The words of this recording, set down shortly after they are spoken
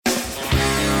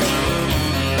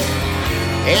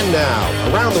And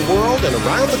now, around the world and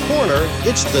around the corner,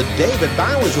 it's the David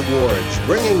Bowers Awards,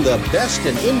 bringing the best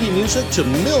in indie music to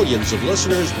millions of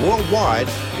listeners worldwide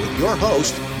with your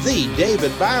host, the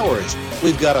David Bowers.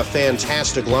 We've got a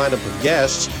fantastic lineup of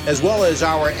guests, as well as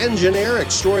our engineer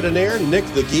extraordinaire, Nick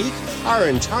the Geek, our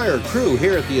entire crew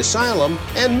here at the Asylum,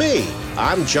 and me.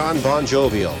 I'm John Bon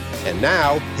Jovial. And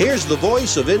now, here's the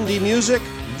voice of indie music,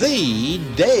 the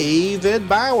David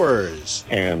Bowers.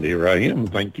 And here I am.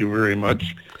 Thank you very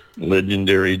much,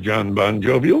 legendary John Bon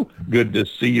Jovial. Good to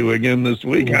see you again this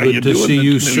week. How you doing? Good to see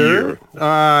you, sir.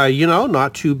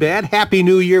 Not too bad. Happy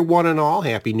New Year, one and all.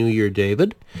 Happy New Year,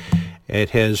 David. It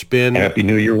has been... Happy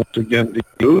New Year once again to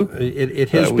you. It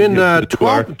has been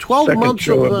 12 months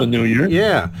of the New Year.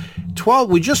 Yeah.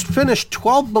 12. We just finished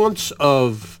 12 months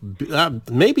of,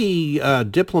 maybe a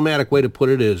diplomatic way to put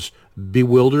it is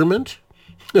bewilderment.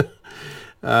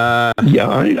 I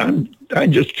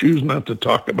just choose not to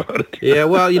talk about it. Yeah,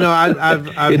 well,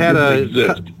 I've had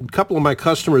a couple of my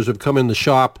customers have come in the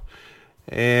shop,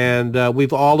 and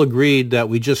we've all agreed that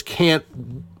we just can't,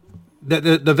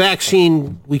 that the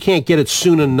vaccine, we can't get it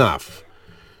soon enough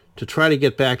to try to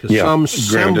get back to some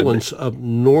semblance of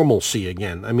normalcy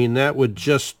again. I mean, that would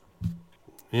just,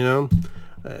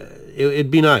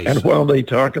 it'd be nice. And while they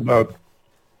talk about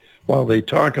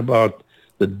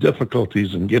the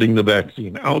difficulties in getting the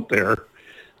vaccine out there,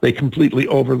 they completely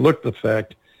overlook the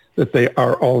fact that they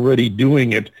are already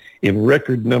doing it in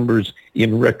record numbers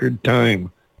in record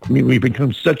time. I mean, we've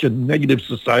become such a negative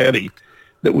society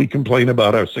that we complain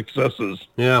about our successes.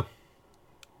 Yeah.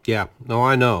 No,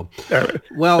 I know.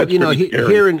 Well,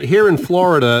 here in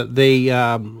Florida, they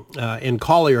in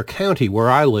Collier County, where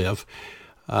I live,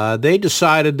 they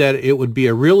decided that it would be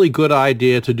a really good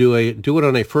idea to do it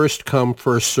on a first come,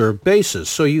 first served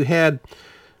basis. So you had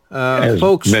as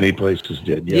folks, many places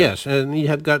did. Yes, and you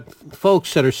have got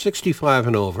folks that are 65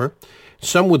 and over,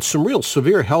 some with some real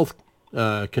severe health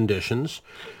conditions,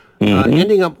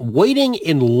 ending up waiting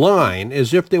in line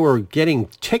as if they were getting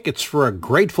tickets for a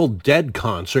Grateful Dead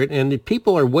concert, and the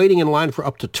people are waiting in line for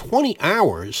up to 20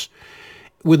 hours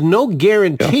with no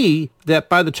guarantee that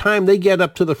by the time they get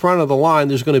up to the front of the line,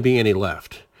 there's going to be any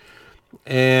left.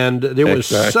 And there was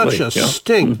such a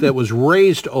stink that was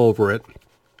raised over it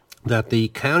that the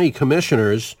county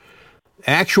commissioners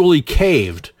actually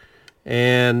caved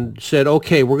and said,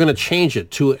 okay, we're going to change it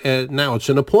to now it's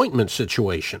an appointment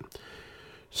situation.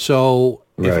 So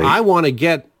if I want to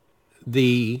get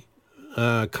the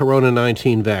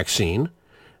Corona-19 vaccine,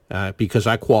 because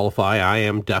I qualify, I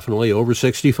am definitely over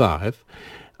 65,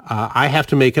 I have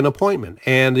to make an appointment.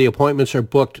 And the appointments are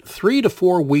booked 3 to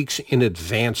 4 weeks in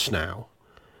advance now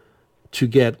to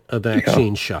get a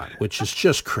vaccine shot, which is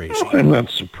just crazy. I'm not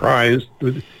surprised,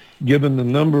 given the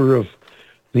number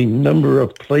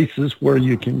of places where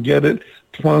you can get it,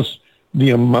 plus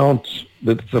the amounts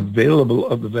that's available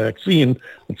of the vaccine.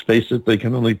 Let's face it, they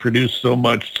can only produce so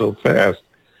much so fast.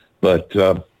 But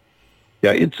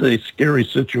it's a scary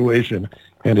situation,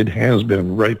 and it has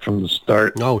been right from the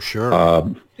start. Oh, sure.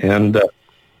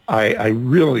 I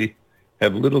really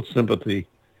have little sympathy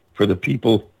for the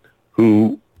people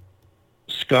who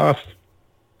scoff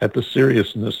at the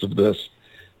seriousness of this,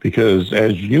 because,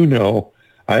 as you know,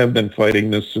 I have been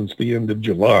fighting this since the end of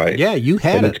July. Yeah, you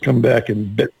had and It's come back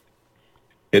and bit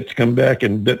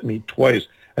me twice.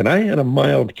 And I had a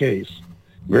mild case,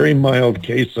 very mild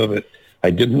case of it.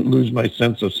 I didn't lose my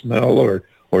sense of smell or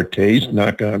taste,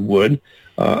 knock on wood.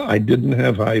 I didn't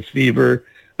have high fever.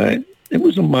 It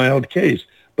was a mild case,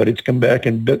 but it's come back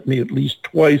and bit me at least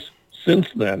twice since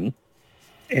then.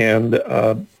 And,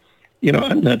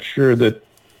 I'm not sure that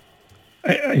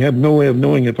I have no way of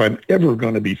knowing if I'm ever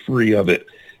going to be free of it.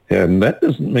 And that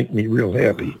doesn't make me real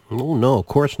happy. Oh, no, of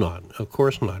course not. Of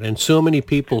course not. And so many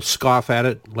people scoff at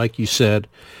it, like you said.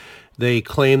 They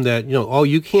claim that,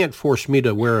 you can't force me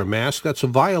to wear a mask. That's a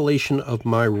violation of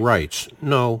my rights.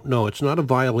 No, it's not a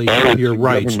violation of your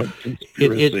rights.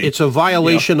 It's a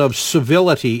violation of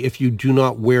civility if you do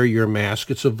not wear your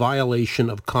mask. It's a violation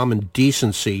of common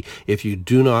decency if you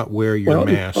do not wear your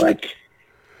mask.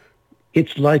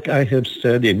 It's like I have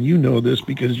said, and you know this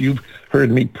because you've heard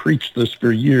me preach this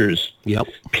for years. Yep.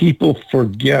 People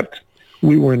forget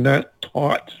we were not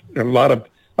taught.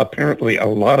 Apparently a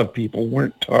lot of people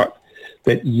weren't taught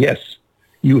that, yes,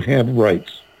 you have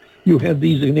rights. You have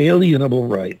these inalienable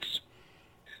rights,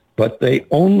 but they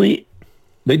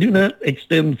do not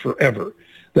extend forever.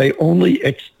 They only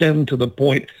extend to the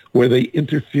point where they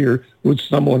interfere with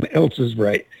someone else's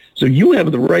right. So you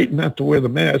have the right not to wear the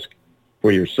mask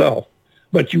for yourself,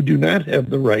 but you do not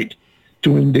have the right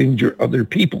to endanger other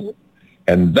people.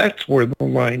 And that's where the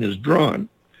line is drawn.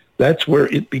 That's where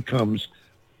it becomes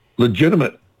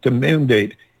legitimate to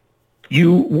mandate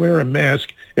you wear a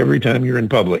mask every time you're in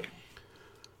public.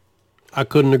 I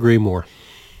couldn't agree more.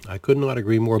 I could not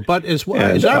agree more. But as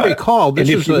I recall, this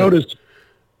is notice.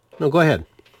 No, go ahead.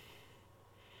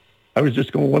 I was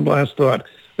just going one last thought.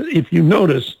 If you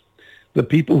notice, the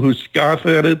people who scoff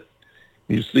at it,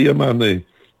 you see them on the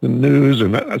news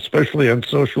and especially on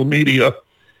social media,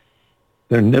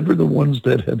 they're never the ones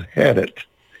that have had it.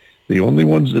 The only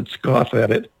ones that scoff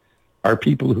at it are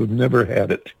people who've never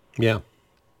had it. Yeah,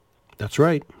 that's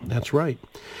right. That's right.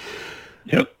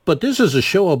 Yep. But this is a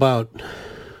show about,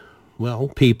 well,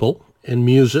 people and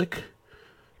music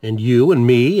and you and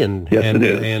me and yes, and,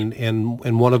 it is.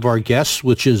 and one of our guests,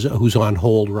 who's on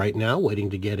hold right now, waiting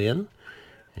to get in.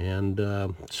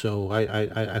 And so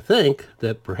I think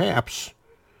that perhaps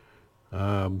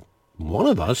one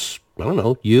of us, I don't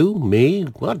know, you, me,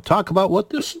 want to talk about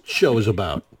what this show is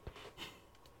about.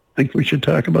 Think we should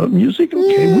talk about music?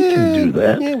 Okay, we can do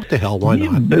that. Yeah, what the hell, why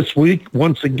not? This week,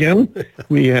 once again,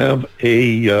 we have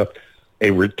a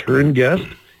return guest.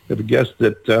 We have a guest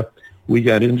that we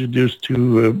got introduced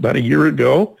to about a year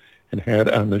ago and had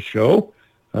on the show.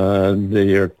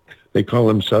 They call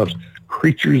themselves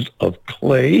Creatures of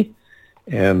Clay,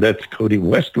 and that's Cody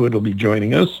Westwood will be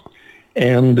joining us.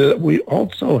 And we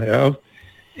also have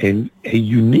a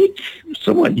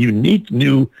somewhat unique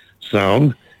new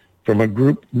sound from a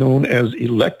group known as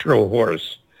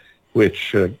Elektrohorse,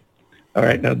 which, all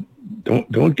right, now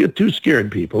don't get too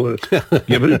scared, people.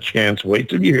 Give it a chance. Wait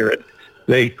till you hear it.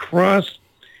 They cross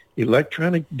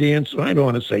electronic dance. I don't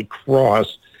want to say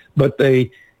cross, but they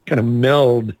kind of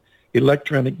meld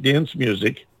electronic dance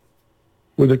music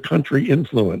with a country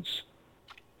influence.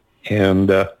 And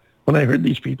when I heard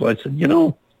these people, I said,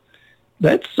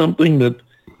 that's something that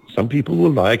some people will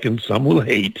like and some will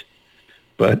hate.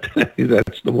 But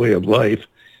that's the way of life.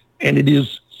 And it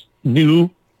is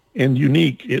new and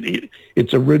unique.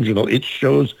 It's original. It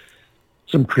shows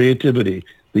some creativity.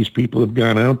 These people have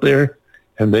gone out there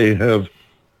and they have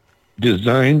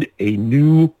designed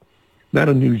not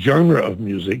a new genre of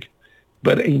music,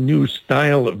 but a new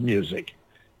style of music.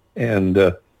 And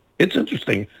it's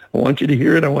interesting. I want you to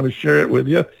hear it. I want to share it with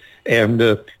you.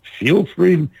 And feel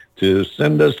free to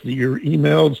send us your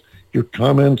emails, your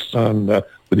comments on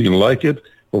whether you like it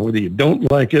or whether you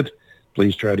don't like it.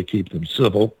 Please try to keep them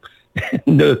civil.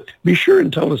 And be sure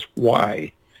and tell us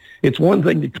why. It's one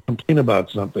thing to complain about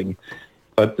something,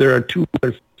 but there are two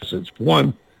other facets.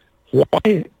 One, why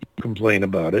you complain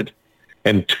about it.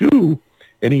 And two,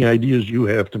 any ideas you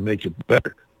have to make it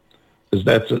better. Because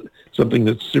that's something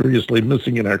that's seriously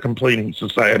missing in our complaining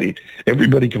society.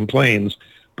 Everybody complains,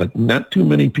 but not too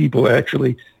many people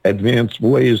actually advance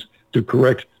ways to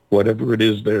correct whatever it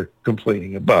is they're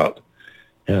complaining about.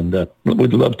 And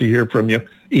we'd love to hear from you.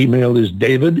 Email is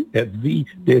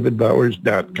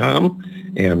david@TheDavidBowers.com,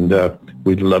 and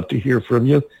we'd love to hear from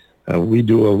you. We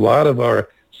do a lot of our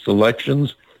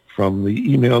selections from the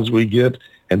emails we get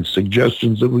and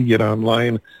suggestions that we get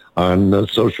online on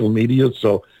social media.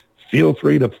 So feel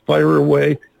free to fire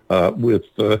away with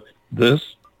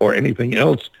this or anything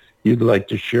else you'd like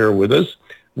to share with us.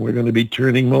 We're going to be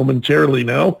turning momentarily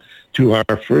now to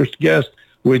our first guest,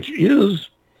 which is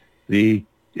the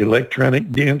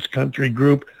electronic dance country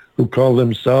group who call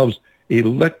themselves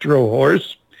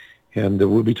Elektrohorse. And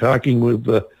we'll be talking with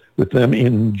them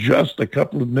in just a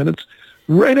couple of minutes,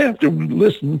 right after we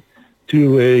listen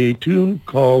to a tune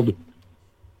called,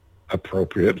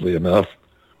 appropriately enough,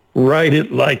 Ride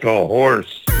It Like a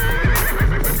Horse.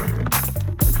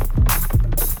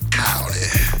 Howdy.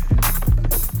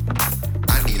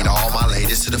 I need all my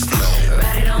ladies to the floor.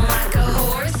 Ride it on like a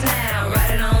horse now.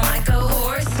 Ride it on like a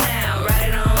horse now. Ride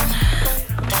it on.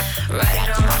 Ride it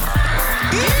on.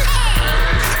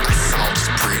 I saw this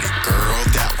pretty girl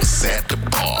that was at the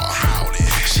bar. Howdy.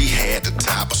 She had the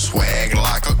type of swag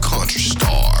like a country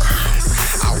star.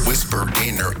 I whispered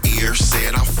in her ear,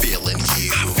 said I'm feeling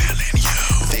you.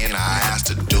 Then I asked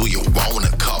her, do you want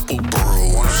a couple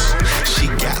brews? She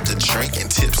got to drinking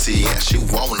tipsy and she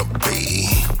wanna be.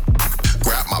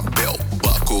 Grab my belt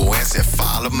buckle and said,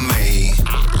 follow me.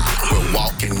 We're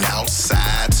walking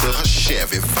outside to her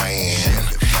Chevy van.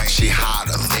 She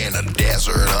hotter than a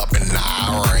desert up in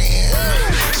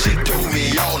Iran. She threw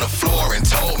me on the floor and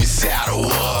told me saddle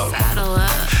up. Saddle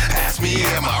up. Asked me,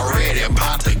 am I ready,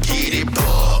 about to get it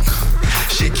buck?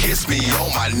 She kissed me on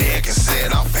my neck and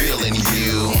said, I'm feeling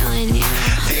you. Feeling you.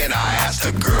 Then I asked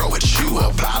the girl, what you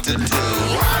about to do?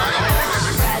 Ride like a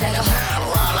horse. Ride like a horse.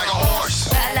 Ride like a horse.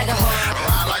 Ride like a horse. Ride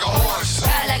like a horse.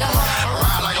 Ride like a horse.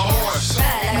 Ride like a horse.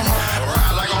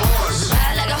 Ride like a horse.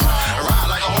 Ride like a horse. Ride like a horse. Ride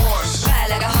like a horse. Ride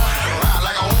like a horse. Ride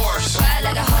like a horse. Ride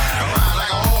like a horse. Ride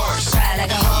like a horse.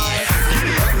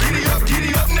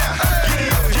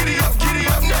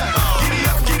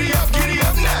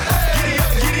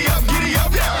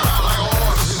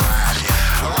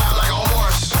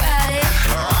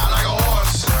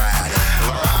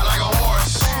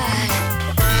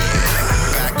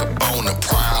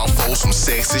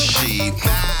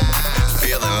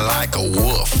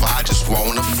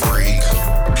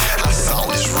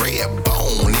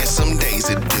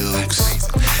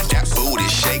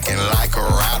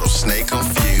 question, they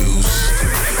confused.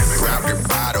 Grabbed her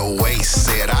by the waist,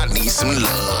 said I need some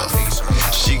love.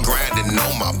 She grinding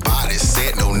on my body,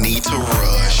 said no need to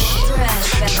rush.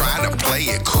 Trying to play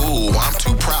it cool, I'm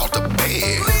too proud to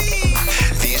beg.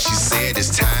 Then she said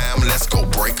it's time, let's go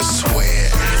break a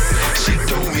sweat. She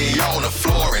threw me on the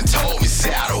floor and told me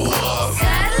saddle up.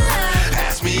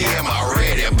 Asked me am I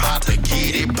ready, about to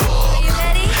get it buck.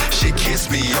 She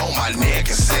kissed me on my neck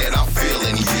and said I'm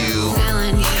feeling you.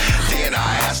 Then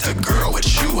I asked the girl what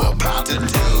you about to do.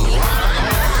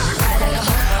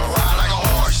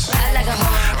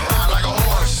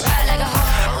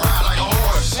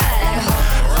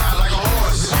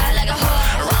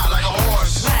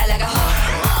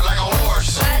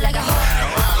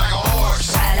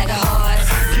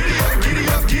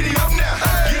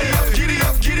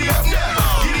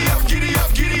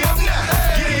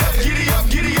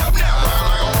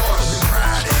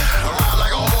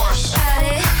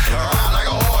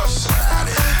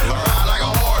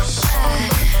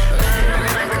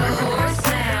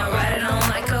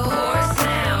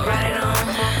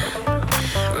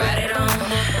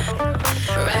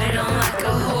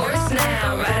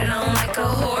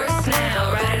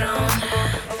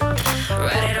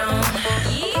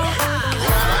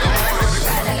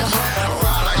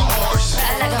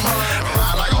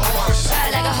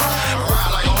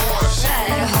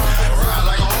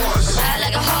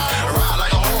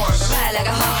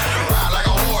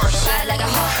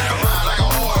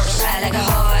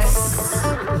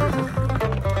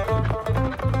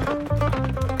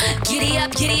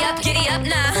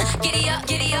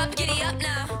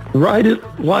 Ride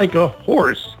it like a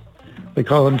horse. They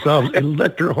call themselves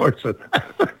Elektrohorse.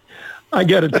 I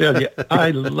got to tell you, I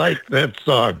like that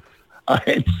song.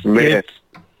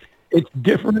 It's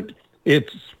different.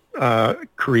 It's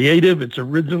creative. It's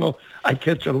original. I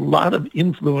catch a lot of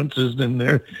influences in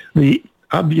there. The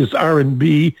obvious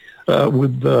R&B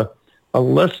with a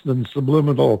less than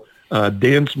subliminal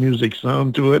dance music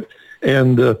sound to it,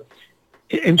 and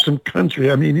some country.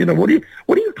 I mean, what do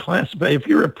you classify? If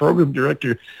you're a program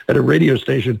director at a radio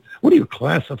station, what do you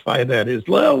classify that as?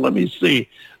 Well, let me see.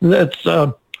 That's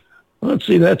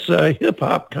that's hip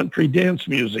hop, country, dance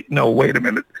music. No, wait a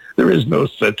minute. There is no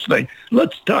such thing.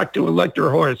 Let's talk to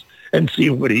Elektrohorse and see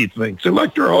what he thinks.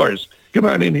 Elektrohorse, come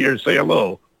on in here. Say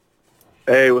hello.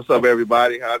 Hey, what's up,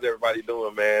 everybody? How's everybody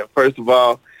doing, man? First of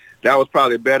all, that was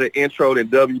probably a better intro than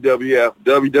WWF,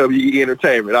 WWE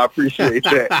Entertainment. I appreciate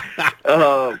that.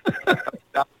 I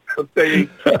would say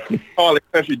call it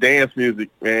country dance music,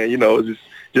 man. It's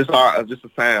just a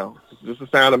sound. It's just a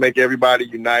sound to make everybody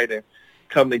unite and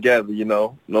come together,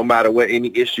 no matter what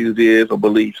any issues is or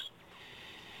beliefs.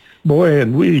 Boy,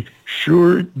 and we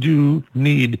sure do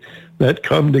need that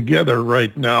come together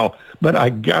right now. But I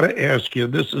got to ask you,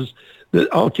 this is,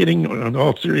 all kidding and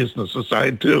all seriousness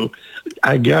aside, too,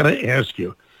 I got to ask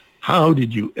you, how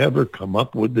did you ever come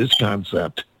up with this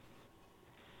concept?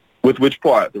 With which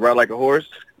part? The Ride Like a Horse?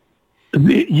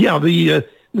 The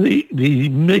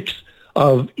mix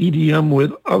of EDM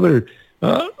with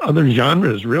other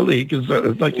genres, really, because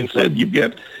like you said, you've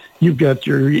got your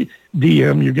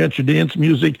DM, you've got your dance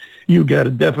music, you've got a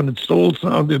definite soul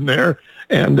sound in there,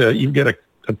 and you've got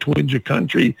a twinge of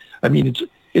country. I mean,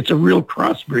 it's a real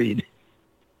crossbreed.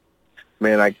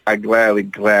 Man, I gladly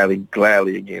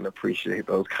again appreciate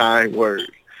those kind words.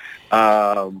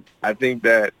 I think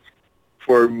that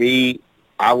for me,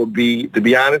 to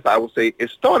be honest, I would say it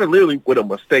started literally with a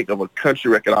mistake of a country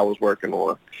record I was working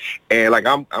on. And like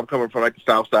I'm coming from like the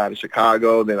south side of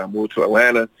Chicago, then I moved to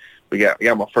Atlanta. We got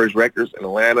my first records in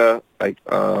Atlanta,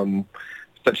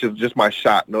 such as just my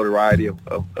shot notoriety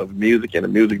of music and the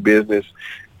music business.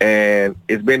 And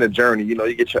it's been a journey, you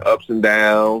get your ups and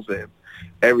downs and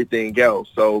everything else.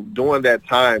 So during that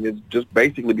time, it just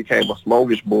basically became a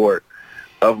smorgasbord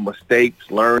of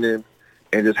mistakes, learning,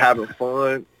 and just having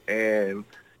fun. And,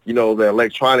 the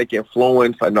electronic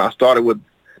influence. I started with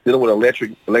dealing with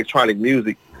electronic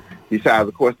music besides,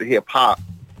 of course, the hip hop.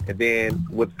 And then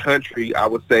with country, I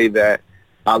would say that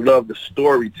I love the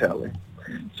storytelling.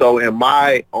 So in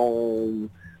my own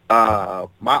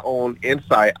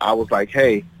insight, I was like,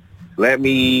 hey, let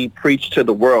me preach to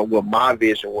the world what my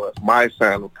vision was, my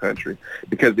sound of country.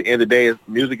 Because at the end of the day,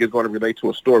 music is going to relate to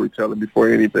a storytelling before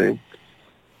anything.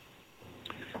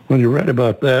 Well, you're right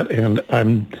about that. And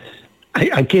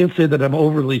I can't say that I'm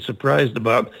overly surprised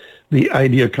about the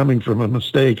idea coming from a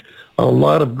mistake. A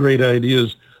lot of great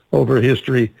ideas over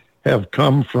history have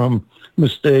come from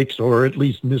mistakes or at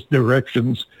least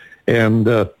misdirections. And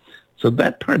so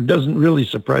that part doesn't really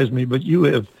surprise me, but you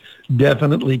have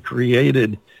definitely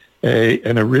created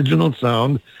an original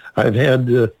sound. I've had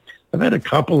a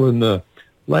couple in the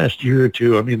last year or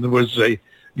two. I mean, there was a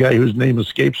guy whose name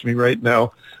escapes me right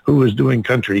now who was doing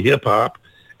country hip hop,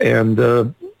 and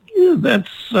that's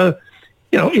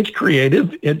it's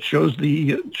creative. It shows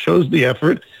the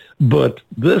effort, but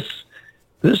this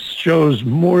shows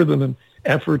more than an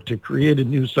effort to create a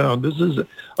new sound. This is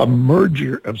a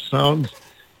merger of sounds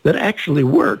that actually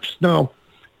works. Now,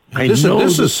 this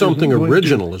is something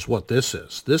original, is what this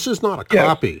is. This is not a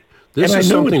copy. This is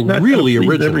something really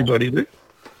original. Everybody, there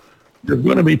are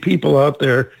going to be people out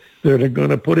there that are going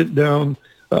to put it down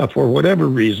for whatever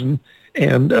reason,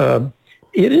 and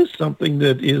it is something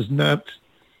that is not.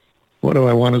 What do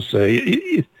I want to say?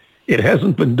 It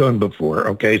hasn't been done before.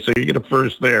 Okay, so you get a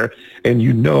first there, and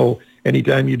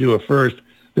anytime you do a first,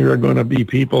 there are going to be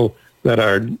people that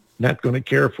are not going to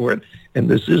care for it, and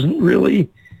this isn't really.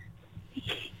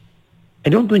 I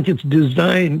don't think it's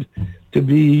designed to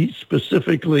be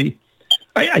specifically.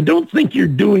 I don't think you're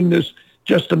doing this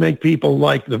just to make people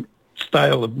like the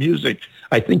style of music.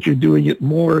 I think you're doing it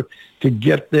more to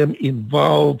get them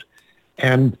involved,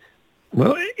 and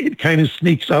well, it kind of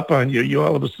sneaks up on you. You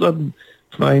all of a sudden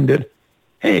find it,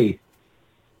 hey,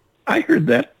 I heard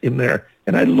that in there,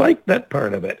 and I like that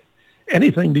part of it.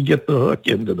 Anything to get the hook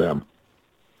into them.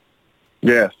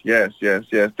 Yes.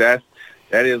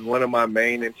 That is one of my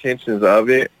main intentions of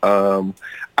it.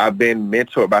 I've been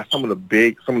mentored by some of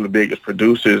the biggest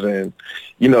producers, and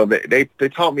they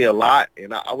taught me a lot.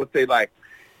 And I would say, like,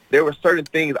 there were certain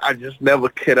things I just never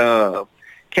could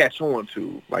catch on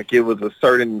to. Like, it was a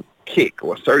certain kick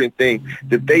or a certain thing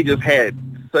that they just had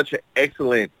such an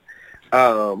excellent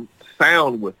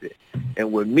sound with it.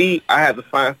 And with me, I had to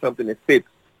find something that fits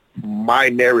my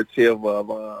narrative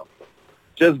of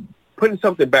just putting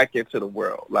something back into the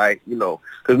world, like,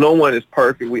 because no one is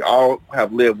perfect. We all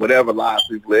have lived whatever lives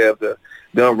we've lived,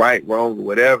 done right, wrong, or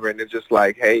whatever, and it's just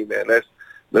like, hey, man, let's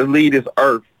leave this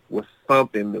earth with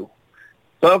something new,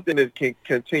 something that can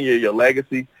continue your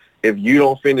legacy. If you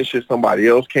don't finish it, somebody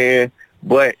else can,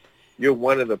 but you're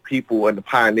one of the people and the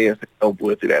pioneers that help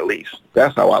with it at least.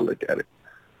 That's how I look at it.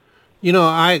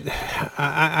 I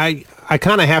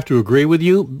kind of have to agree with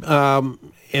you.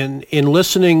 And in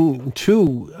listening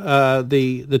to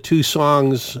the two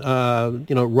songs,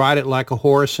 "Ride It Like a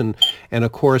Horse," and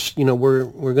of course, we're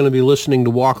going to be listening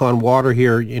to "Walk on Water"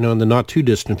 here, in the not too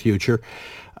distant future.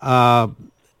 I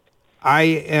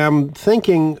am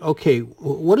thinking, okay,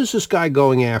 what is this guy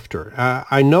going after?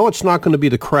 I know it's not going to be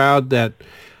the crowd that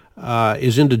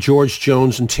is into George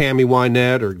Jones and Tammy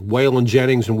Wynette or Waylon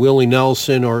Jennings and Willie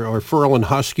Nelson or Ferlin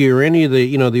Husky or any of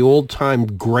the the old time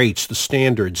greats, the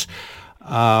standards.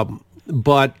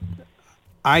 But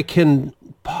I can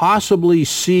possibly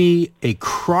see a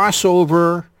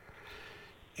crossover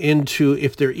into,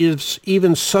 if there is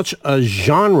even such a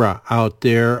genre out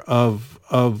there of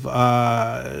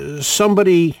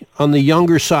somebody on the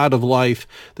younger side of life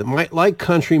that might like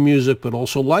country music but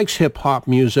also likes hip hop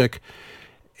music.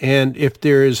 And if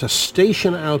there is a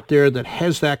station out there that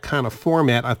has that kind of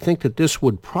format, I think that this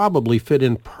would probably fit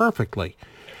in perfectly.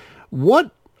 What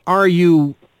are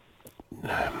you...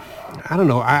 I don't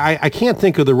know. I can't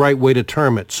think of the right way to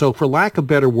term it. So for lack of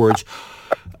better words,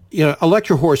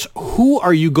 Elektrohorse, who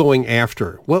are you going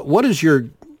after? What is your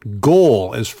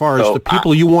goal as far as the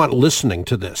people you want listening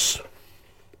to this?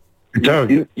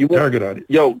 Target audience.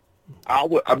 A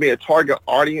target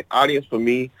audience for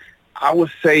me, I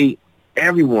would say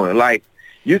everyone. Like,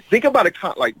 you think about it,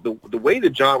 like the way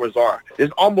the genres are, there's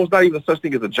almost not even such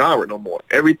thing as a genre no more.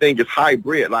 Everything is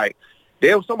hybrid. Like,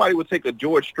 somebody would take a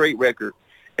George Strait record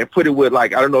and put it with,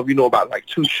 like, I don't know if you know about, like,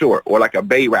 Too Short or like a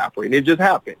Bay rapper, and it just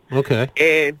happened. Okay.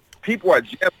 And people are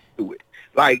jamming to it.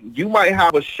 Like, you might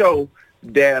have a show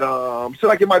that, so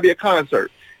like it might be a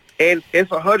concert, and it's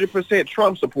 100%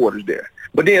 Trump supporters there.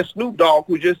 But then Snoop Dogg,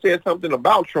 who just said something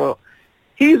about Trump,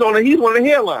 he's one of the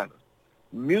headliners.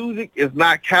 Music is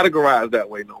not categorized that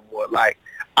way no more. Like,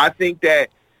 I think that,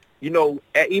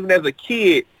 even as a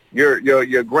kid,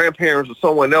 your grandparents or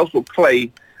someone else will play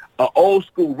an old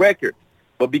school record,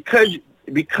 but because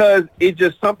it's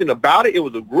just something about it, it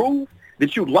was a groove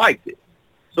that you liked it.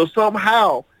 So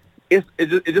somehow it's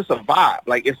just a vibe,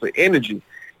 like it's an energy.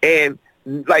 And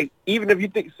like, even if you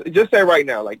think, just say right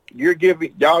now, like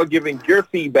y'all giving your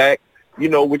feedback,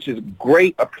 which is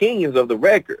great opinions of the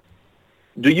record.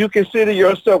 Do you consider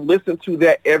yourself listening to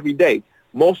that every day?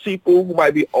 Most people who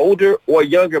might be older or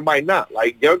younger might not.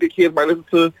 Like, younger kids might listen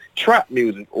to trap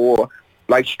music or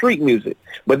like street music.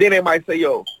 But then they might say,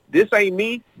 yo, this ain't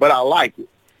me, but I like it.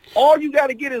 All you got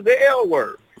to get is the L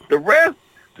word. The rest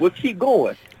will keep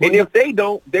going. And if they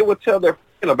don't, they will tell their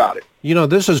about it. You know,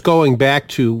 this is going back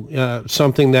to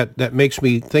something that makes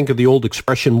me think of the old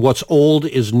expression, what's old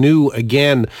is new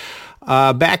again.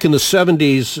 Back in the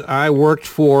 70s, I worked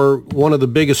for one of the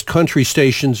biggest country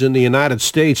stations in the United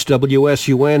States,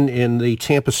 WSUN, in the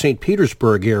Tampa, St.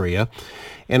 Petersburg area.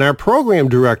 And our program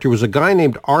director was a guy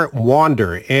named Art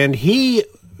Wander, and he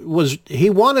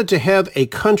wanted to have a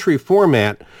country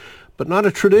format, but not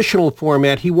a traditional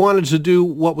format. He wanted to do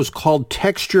what was called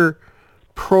texture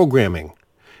programming.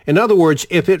 In other words,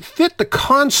 if it fit the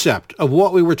concept of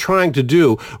what we were trying to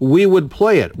do, we would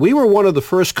play it. We were one of the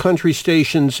first country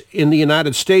stations in the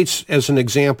United States, as an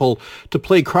example, to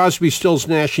play Crosby, Stills,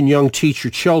 Nash and Young, Teach Your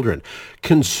Children,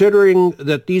 considering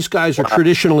that these guys are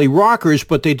traditionally rockers,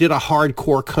 but they did a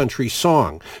hardcore country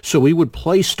song. So we would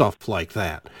play stuff like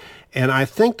that. And I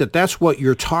think that that's what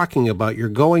you're talking about. You're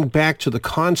going back to the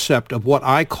concept of what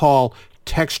I call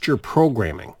texture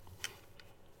programming.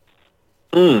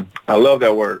 I love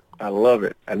that word. I love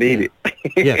it. I need it.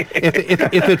 Yeah.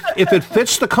 If it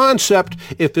fits the concept,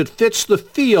 if it fits the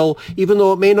feel, even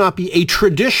though it may not be a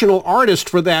traditional artist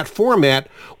for that format,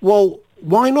 well,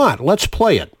 why not? Let's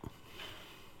play it.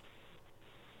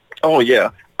 Oh yeah.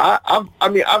 I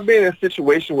mean, I've been in a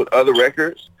situation with other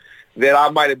records that I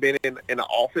might have been in an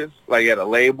office, like at a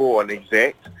label or an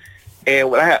exec,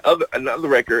 and when I had another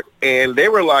record, and they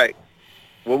were like,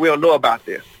 "Well, we don't know about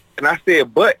this." And I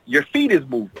said, but your feet is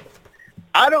moving.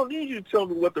 I don't need you to tell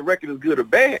me what the record is good or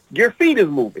bad. Your feet is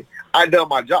moving. I done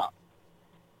my job.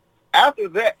 After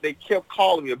that, they kept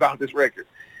calling me about this record.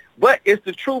 But it's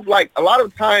the truth. Like, a lot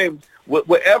of times,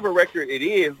 whatever record it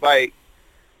is, like,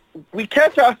 we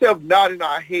catch ourselves nodding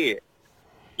our head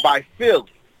by feeling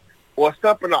or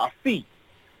stomping our feet.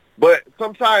 But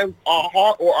sometimes our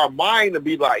heart or our mind will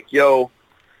be like, yo,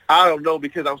 I don't know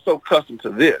because I'm so accustomed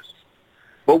to this.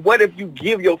 But what if you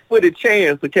give your foot a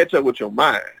chance to catch up with your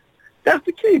mind? That's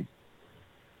the key.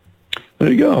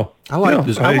 There you go. I like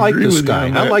this. I like this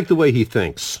guy. I like the way he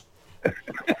thinks.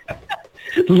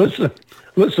 Listen,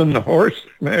 the Horse.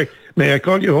 May I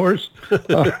call you Horse?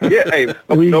 Yeah, hey,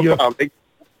 no problem.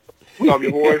 Call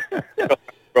me Horse.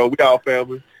 Bro, we all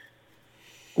family.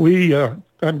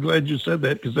 I'm glad you said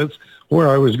that because that's where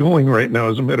I was going right now.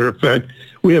 As a matter of fact,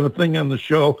 we have a thing on the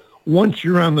show. Once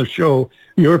you're on the show,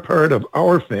 you're part of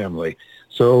our family.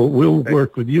 So we'll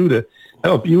work with you to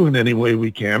help you in any way we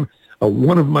can.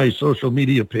 One of my social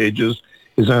media pages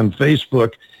is on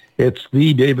Facebook. It's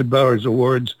the David Bowers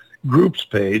Awards groups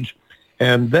page.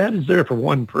 And that is there for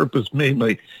one purpose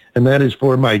mainly, and that is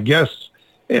for my guests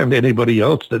and anybody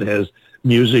else that has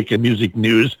music and music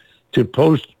news to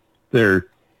post their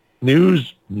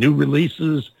news, new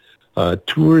releases,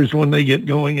 tours when they get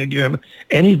going again,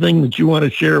 anything that you want to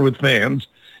share with fans,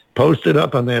 post it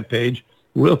up on that page.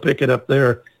 We'll pick it up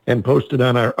there and post it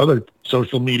on our other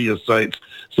social media sites.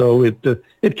 So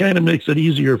it kind of makes it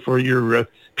easier for your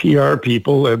PR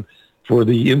people, and for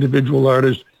the individual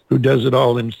artist who does it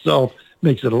all himself,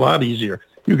 makes it a lot easier.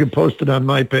 You can post it on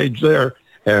my page there,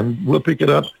 and we'll pick it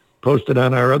up, post it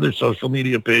on our other social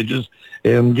media pages,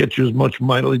 and get you as much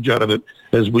mileage out of it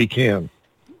as we can.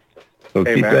 So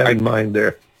keep that in mind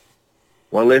there.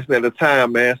 One listen at a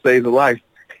time, man, saves a life.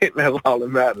 That's all that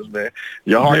matters, man.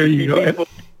 Your heart, people,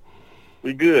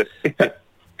 we good.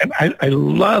 And I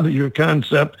love your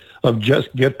concept of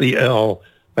just get the L.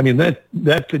 I mean,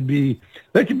 that could be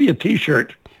a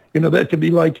T-shirt. You know, that could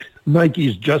be like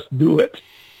Nike's "Just Do It,"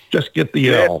 just get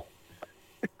the L.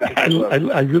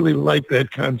 I really like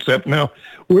that concept. Now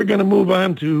we're going to move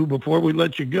on to, before we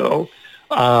let you go,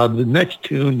 the next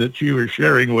tune that you were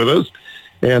sharing with us,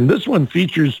 and this one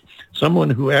features someone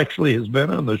who actually has been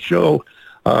on the show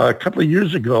a couple of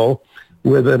years ago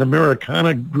with an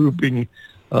Americana grouping,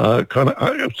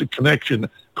 it's a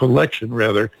collection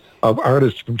rather, of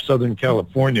artists from Southern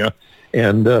California,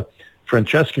 and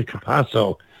Francesca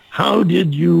Capasso. How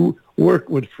did you work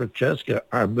with Francesca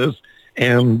on this?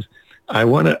 And I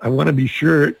want to be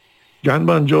sure John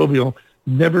Bon Jovial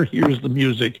never hears the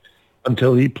music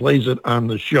until he plays it on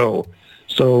the show.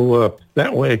 So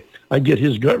that way I get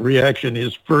his gut reaction,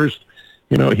 his first,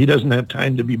 he doesn't have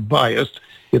time to be biased.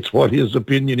 It's what his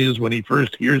opinion is when he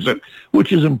first hears it,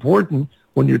 which is important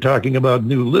when you're talking about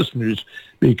new listeners,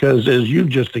 because as you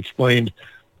just explained,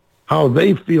 how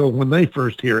they feel when they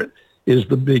first hear it is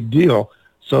the big deal.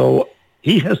 So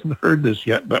he hasn't heard this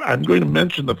yet, but I'm going to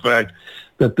mention the fact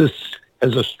that this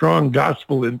has a strong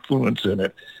gospel influence in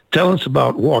it. Tell us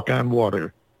about Walk on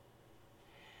Water.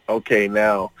 Okay,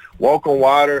 now, Walk on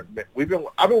Water,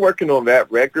 I've been working on that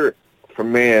record for,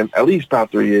 at least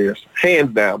about 3 years. Hands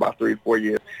down, about 3 or 4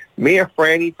 years. Me and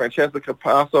Francesca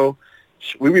Capasso,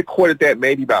 we recorded that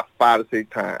maybe about 5 to 6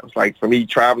 times. Like for me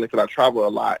traveling, because I travel a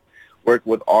lot,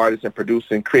 working with artists and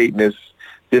producing, creating this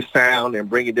sound and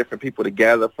bringing different people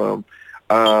together from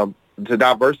to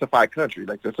diversify country.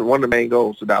 Like that's one of the main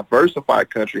goals, to diversify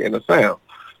country and the sound.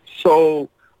 So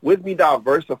with me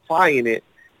diversifying it,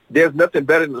 there's nothing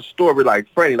better than a story like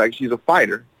Freddie. Like she's a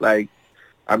fighter. Like,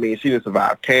 I mean, she didn't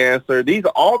survive cancer. These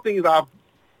are all things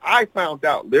I found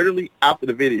out literally after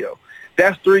the video.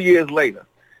 That's 3 years later.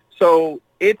 So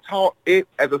it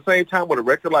at the same time with a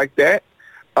record like that,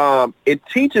 it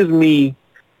teaches me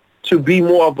to be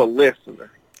more of a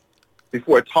listener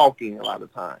before talking a lot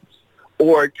of times,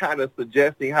 or kind of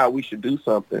suggesting how we should do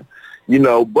something, you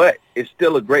know, but it's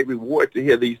still a great reward to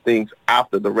hear these things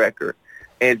after the record.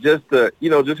 And just to, you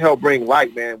know, just help bring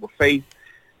light, man, with faith.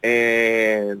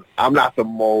 And I'm not the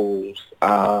most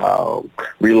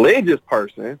religious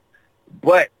person,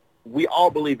 but we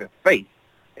all believe in faith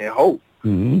and hope.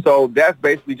 Mm-hmm. So that's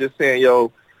basically just saying,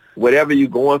 yo, whatever you're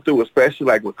going through, especially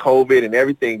like with COVID and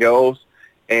everything else,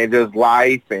 and just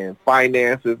life and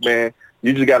finances, man,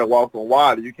 you just got to walk on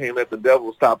water. You can't let the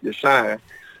devil stop your shine.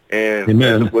 And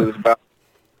Amen. That's what it's about.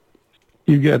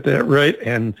 You got that right.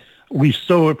 And we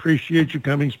so appreciate you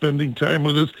coming, spending time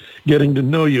with us, getting to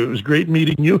know you. It was great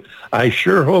meeting you. I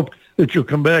sure hope that you'll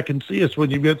come back and see us when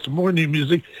you've got some more new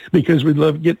music, because we'd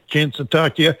love to get a chance to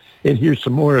talk to you and hear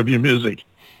some more of your music.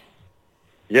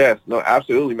 Yes, no,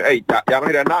 absolutely, man. Hey, y'all don't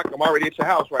hear that knock? I'm already at your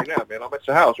house right now, man. I'm at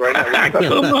your house right now.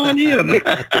 Come on in.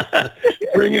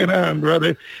 Bring it on,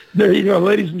 brother. There you go,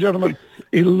 ladies and gentlemen.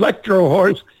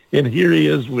 Elektrohorse, and here he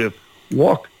is with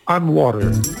Walk on Water. You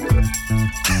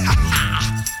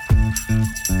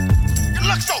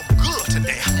look so good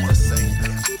today, I want to say.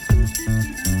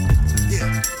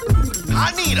 Yeah.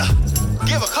 I need to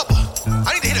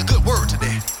hit a good word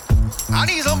today. I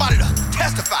need somebody to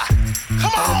testify.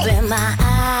 Come on. Open my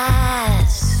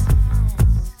eyes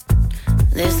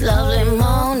this lovely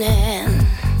morning.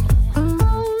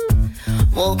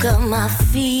 Woke up my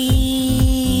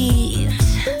feet.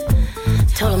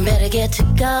 Told them better get to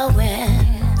going.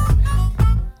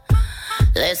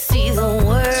 Let's see the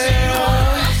world.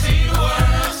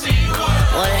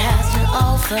 What it has to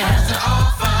offer.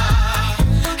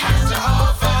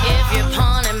 If you're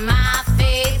pawning my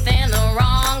faith in the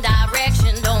wrong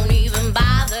direction, don't even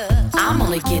bother. I'm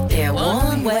gonna get there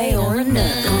one way or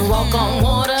another. Gonna walk on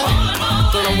water.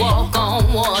 Gonna walk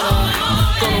on water.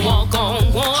 Gonna walk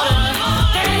on water.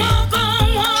 Gonna walk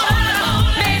on water.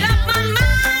 Made up my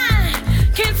mind.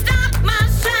 Can't stop my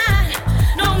shine.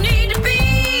 No need to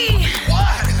be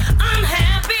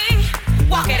unhappy.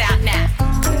 Walk it out now.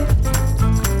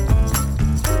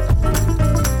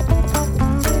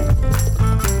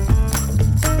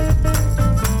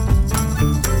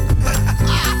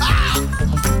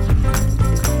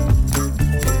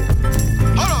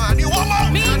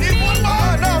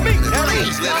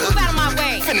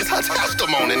 Her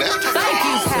testimony now. Thank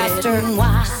you, Pastor. Satan,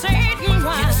 why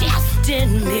you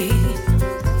testing me?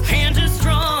 Can't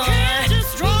destroy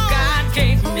God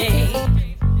gave me.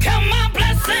 Count my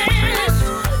blessings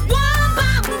one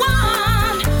by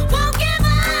one. Won't give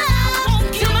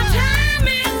up till my time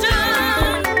is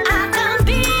done. I've done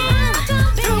been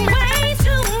through way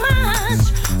too much.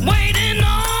 Waiting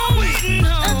on a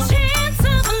chance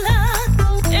of luck.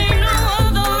 Ain't no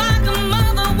other like a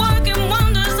mother working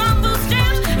wonders on the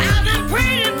steps.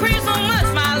 Pray so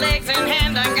much, my legs and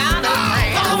hands I got to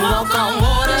walk on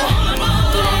water.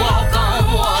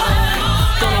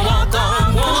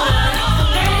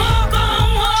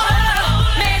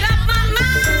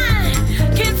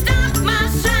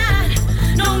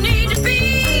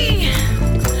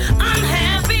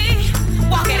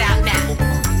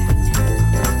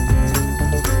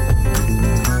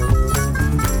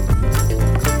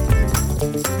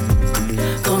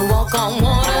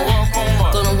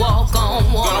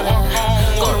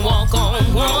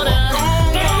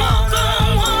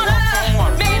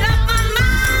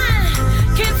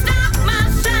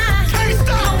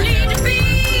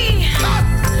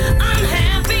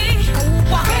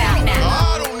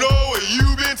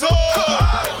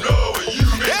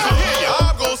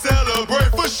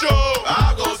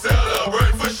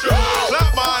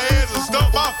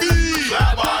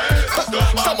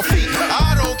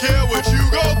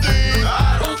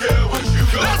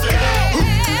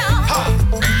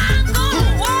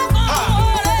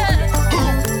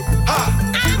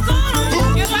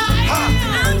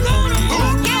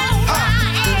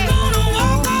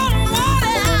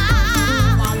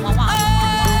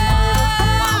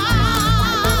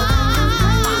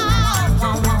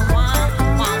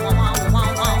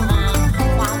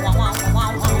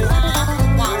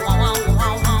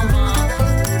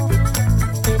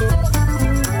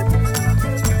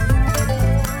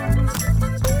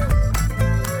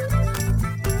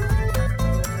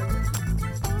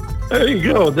 There you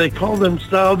go. They call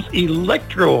themselves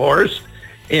Elektrohorse,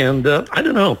 and I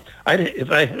don't know.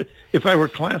 If I were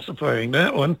classifying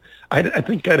that one, I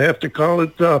think I'd have to call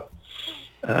it hip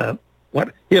hop,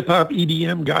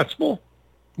 EDM, gospel.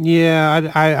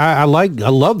 Yeah, I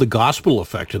love the gospel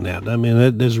effect in that. I mean,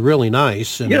 it is really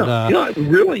nice. And, yeah,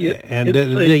 really. I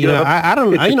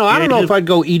don't know if I'd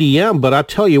go EDM, but I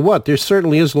tell you what, there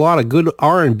certainly is a lot of good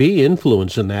R&B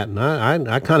influence in that, and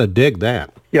I kind of dig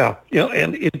that. Yeah,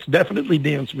 and it's definitely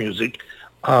dance music.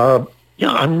 I'm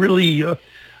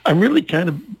really kind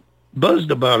of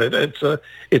buzzed about it.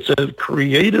 It's a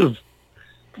creative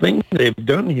thing they've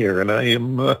done here, and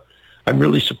I'm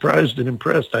really surprised and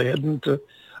impressed.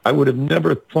 I would have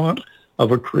never thought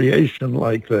of a creation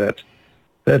like that.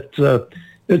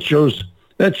 That shows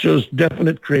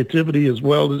definite creativity as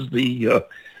well as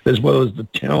the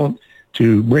talent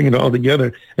to bring it all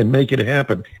together and make it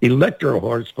happen.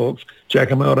 Elektrohorse, folks, check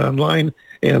them out online,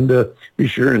 and be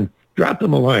sure and drop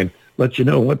them a line. Let you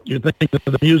know what you think of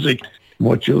the music and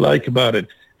what you like about it.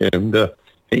 And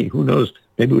hey, who knows?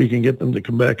 Maybe we can get them to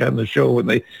come back on the show when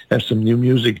they have some new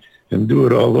music and do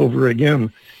it all over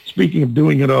again. Speaking of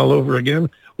doing it all over again,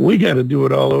 we got to do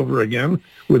it all over again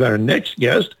with our next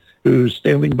guest, who's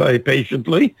standing by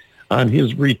patiently on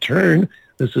his return.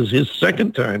 This is his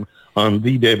second time on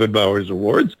the David Bowers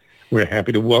Awards. We're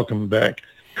happy to welcome back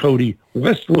Cody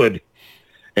Westwood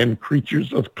and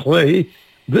Creatures of Clay.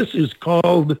 This is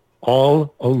called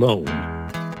All Alone.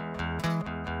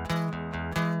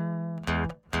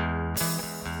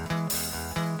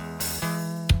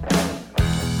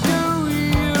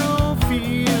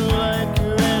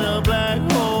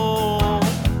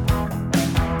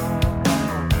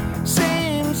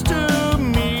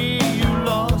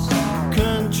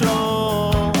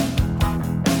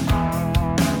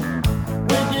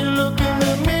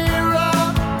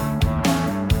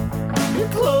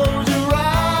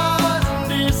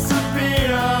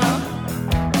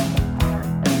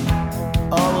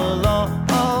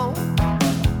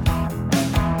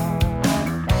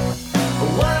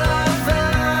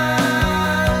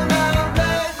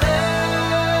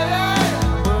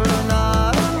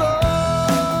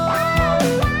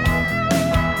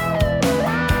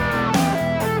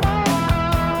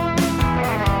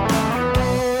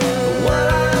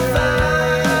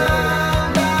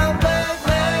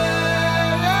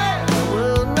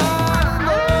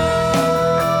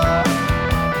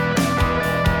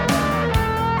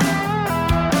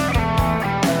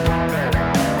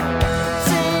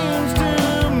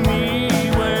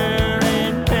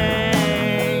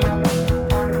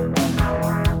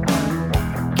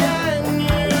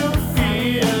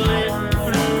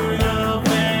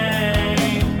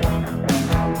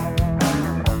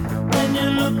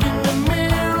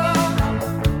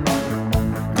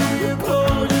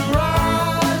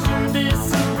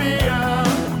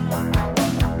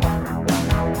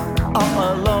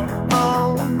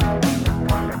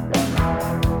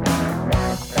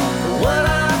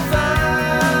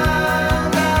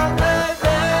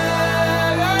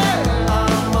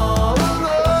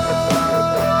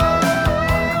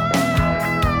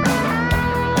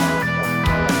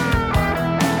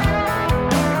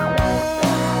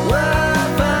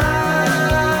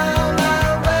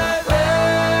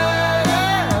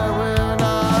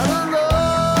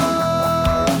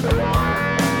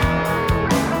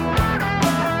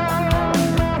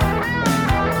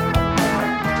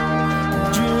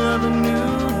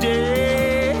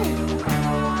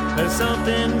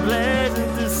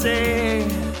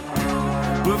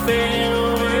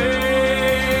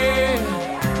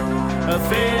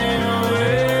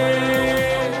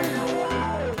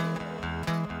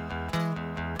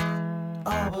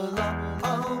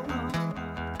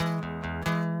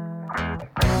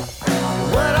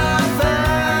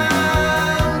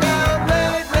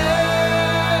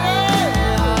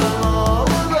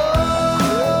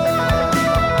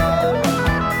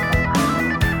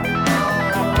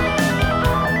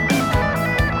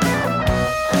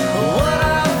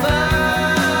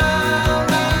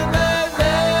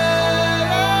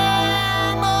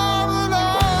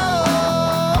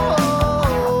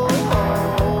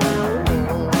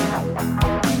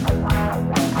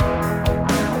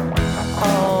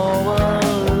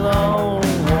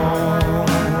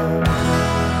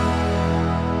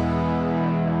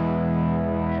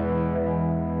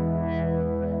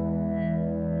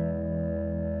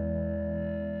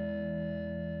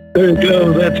 There you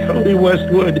go. That's Cody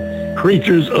Westwood,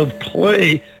 Creatures of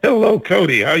Clay. Hello,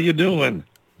 Cody. How you doing?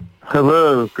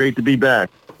 Hello. Great to be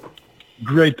back.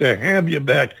 Great to have you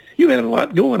back. You had a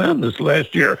lot going on this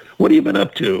last year. What have you been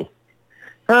up to?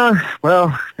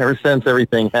 Well, ever since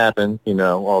everything happened,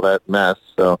 all that mess.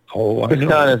 So I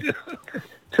know.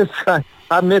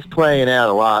 I miss playing out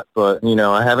a lot, but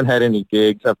I haven't had any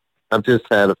gigs. I've just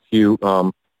had a few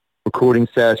recording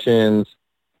sessions,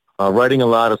 writing a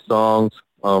lot of songs.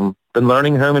 Been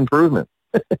learning home improvement.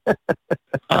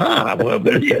 Well,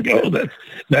 there you go.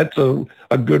 That's a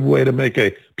good way to make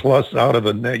a plus out of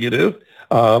a negative.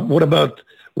 What about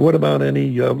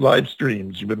any live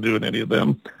streams? You've been doing any of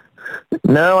them?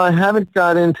 No, I haven't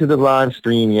got into the live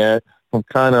stream yet.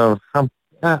 I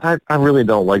really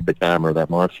don't like the camera that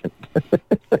much.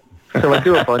 So I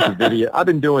do a bunch of video. I've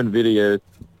been doing videos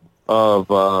of,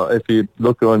 if you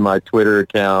look on my Twitter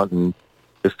account and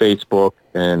the Facebook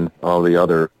and all the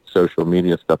other social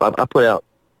media stuff, I put out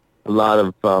a lot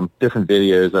of different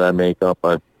videos that I make up.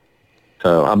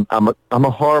 So I'm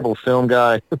a horrible film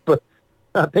guy, but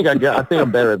I think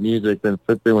I'm better at music than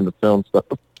doing the film stuff.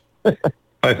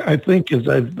 I think, as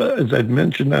I've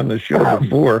mentioned on the show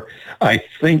before, I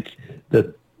think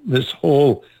that this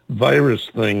whole virus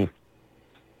thing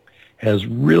has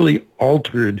really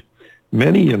altered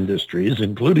many industries,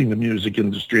 including the music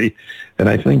industry. And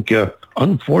I think,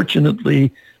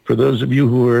 unfortunately, for those of you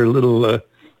who are a little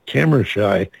camera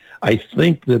shy, I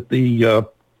think that the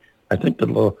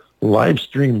live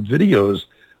stream videos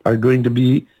are going to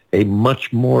be a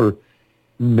much more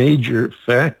major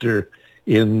factor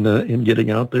in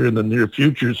getting out there in the near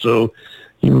future. So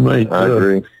you might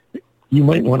want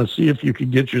to see if you could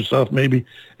get yourself maybe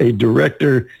a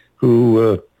director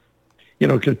who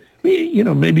could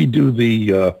maybe do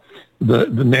the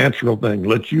natural thing.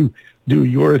 Let you do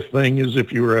your thing as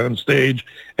if you were on stage,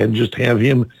 and just have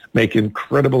him make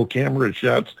incredible camera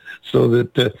shots so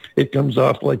that it comes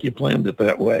off like you planned it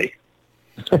that way.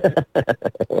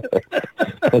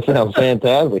 That sounds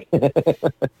fantastic.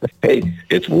 Hey,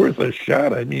 it's worth a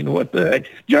shot. I mean, what the heck?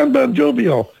 John Bon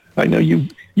Jovial, I know you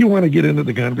want to get into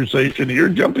the conversation here.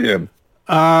 Jump in.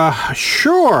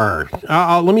 Sure.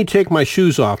 Let me take my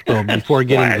shoes off, though, before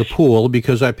getting to the pool,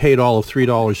 because I paid all of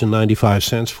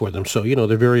 $3.95 for them. So,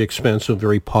 they're very expensive,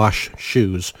 very posh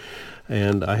shoes.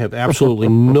 And I have absolutely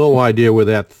no idea where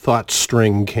that thought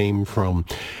string came from.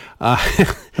 I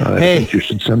think you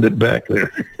should send it back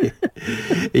there.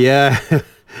 Yeah.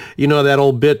 That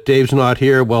old bit, Dave's not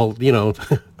here. Well,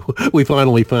 we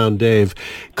finally found Dave.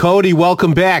 Cody,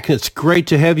 welcome back. It's great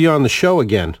to have you on the show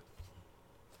again.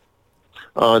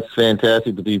 Oh, it's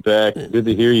fantastic to be back. Good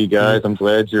to hear you guys. I'm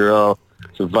glad you're all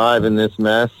surviving this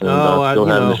mess and still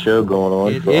having the show going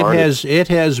on. It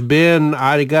has been,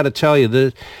 I got to tell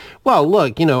you, well,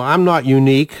 look, I'm not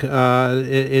unique.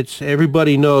 It's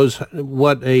everybody knows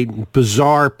what a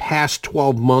bizarre past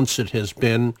 12 months it has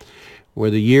been, where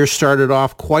the year started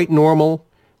off quite normal.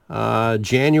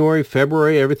 January,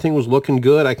 February, everything was looking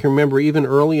good. I can remember even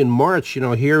early in March,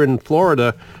 here in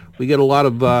Florida, we get a lot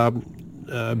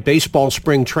of baseball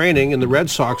spring training, and the Red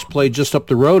Sox played just up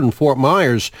the road in Fort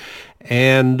Myers.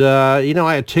 And,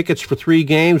 I had tickets for 3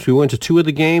 games. We went to 2 of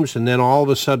the games, and then all of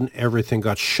a sudden everything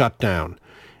got shut down.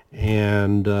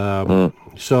 And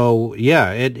so,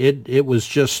 yeah, it was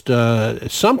just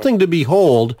something to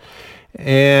behold.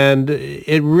 And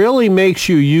it really makes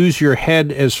you use your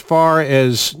head as far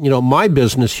as, my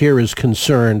business here is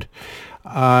concerned.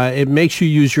 It makes you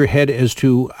use your head as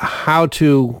to how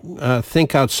to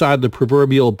think outside the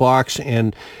proverbial box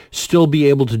and still be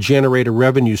able to generate a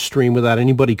revenue stream without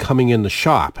anybody coming in the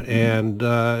shop. And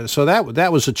so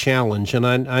that was a challenge. And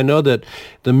I know that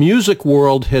the music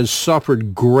world has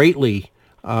suffered greatly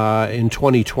in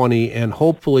 2020, and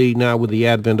hopefully now with the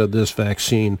advent of this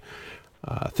vaccine,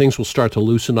 things will start to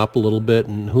loosen up a little bit.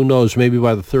 And who knows, maybe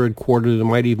by the third quarter there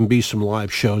might even be some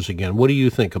live shows again. What do you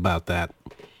think about that?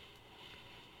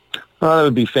 Oh, that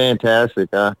would be fantastic.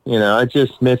 I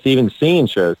just miss even seeing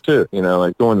shows too.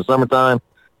 Like during the summertime,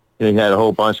 you had a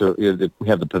whole bunch of. We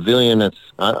have the pavilion.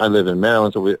 I live in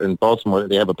Maryland, so in Baltimore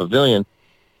they have a pavilion,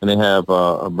 and they have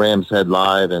a Ram's Head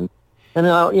Live, and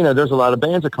there's a lot of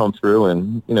bands that come through,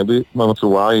 and once in a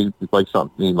while you like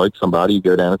somebody, you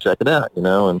go down and check it out,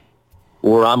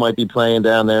 or I might be playing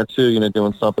down there too,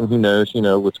 doing something. Who knows,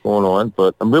 what's going on?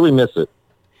 But I really miss it.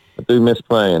 I do miss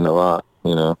playing a lot,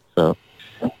 so.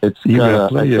 It's I'm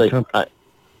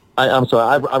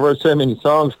sorry. I wrote so many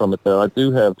songs from it, though. I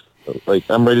do have,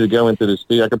 I'm ready to go into the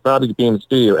studio. I could probably be in the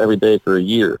studio every day for a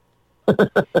year.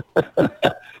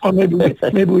 Well,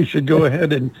 maybe we should go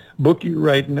ahead and book you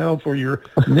right now for your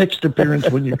next appearance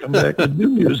when you come back with new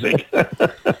music.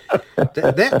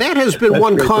 That has been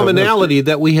one commonality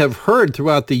that we have heard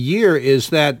throughout the year, is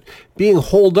that being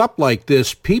holed up like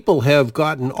this, people have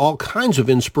gotten all kinds of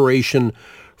inspiration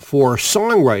for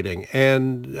songwriting,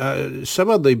 and some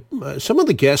of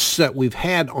the guests that we've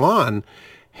had on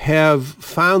have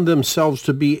found themselves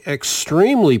to be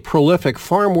extremely prolific,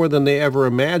 far more than they ever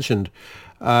imagined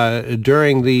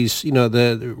during these,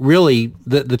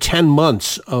 the 10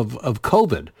 months of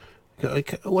COVID.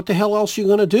 Like, what the hell else are you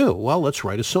going to do? Well, let's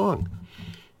write a song.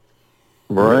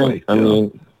 Right. I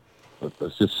mean,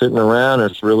 it's just sitting around.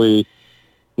 It's really,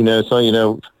 so,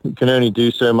 you can only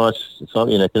do so much. So,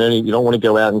 you don't want to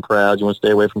go out in crowds. You want to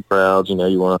stay away from crowds.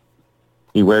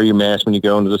 You wear your mask when you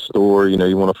go into the store.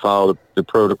 You want to follow the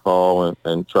protocol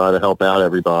and try to help out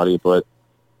everybody. But,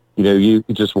 you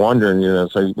just wondering,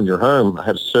 so when you're home, I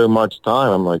have so much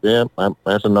time. I'm like, yeah,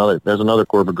 there's another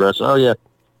chord progression. Oh, yeah,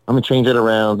 I'm going to change it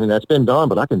around. And that's been done,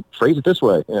 but I can phrase it this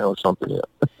way, or something.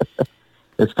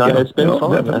 It's been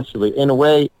fun, actually. In a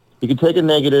way, you can take a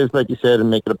negative, like you said,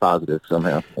 and make it a positive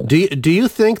somehow. Do you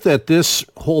think that this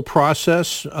whole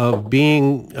process of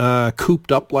being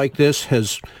cooped up like this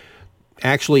has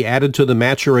actually added to the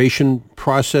maturation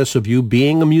process of you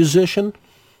being a musician?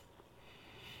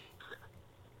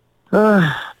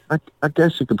 I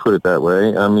guess you could put it that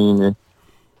way. I mean,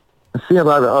 I see a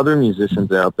lot of other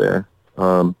musicians out there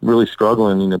really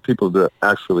struggling. People that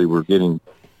actually were getting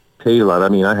paid a lot. I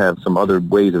mean, I have some other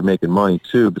ways of making money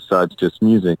too besides just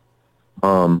music.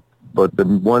 But the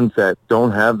ones that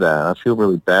don't have that, I feel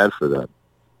really bad for them.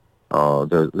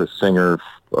 There's a singer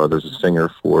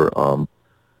for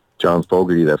John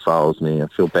Fogerty that follows me. I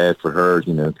feel bad for her,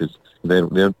 because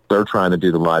they're trying to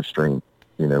do the live stream,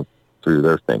 through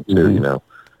their thing too, Mm-hmm.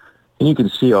 And you can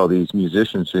see all these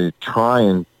musicians who try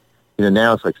and,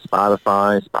 now it's like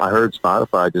Spotify. I heard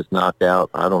Spotify just knocked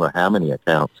out, I don't know how many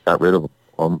accounts, got rid of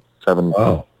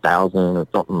 7,000 or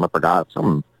something. I forgot,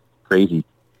 something crazy.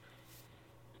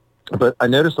 But I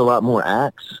noticed a lot more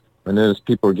acts. I noticed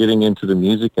people are getting into the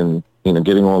music and,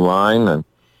 getting online. And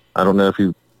I don't know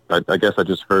if I guess I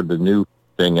just heard the new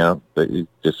thing out that you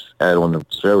just had on the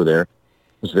show there. It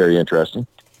was very interesting.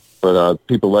 But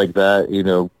people like that,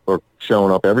 are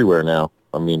showing up everywhere now.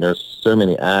 I mean, there's so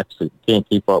many acts that you can't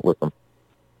keep up with them.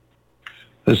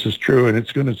 This is true, and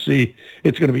it's going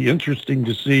to be interesting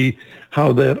to see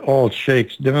how that all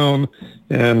shakes down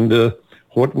and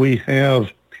what we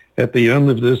have at the end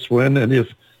of this one, and if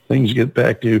things get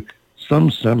back to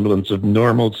some semblance of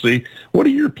normalcy. What are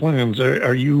your plans?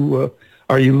 Are you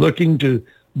looking to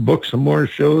book some more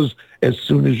shows as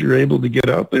soon as you're able to get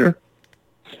out there?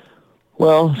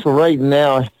 Well, for right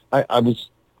now, I was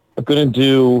going to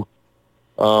do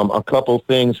a couple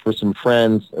things for some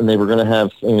friends, and they were going to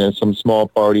have some small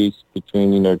parties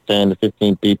between 10 to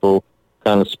 15 people,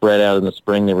 kind of spread out in the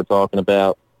spring. They were talking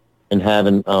about, and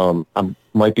having I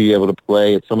might be able to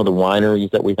play at some of the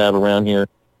wineries that we have around here.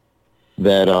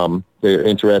 That they're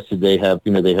interested. They have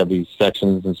these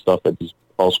sections and stuff that is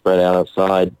all spread out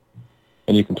outside,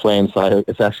 and you can play inside.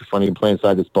 It's actually funny. You can play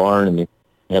inside this barn, and you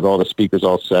have all the speakers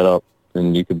all set up,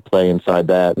 and you can play inside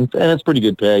that, and it's pretty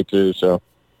good pay too. So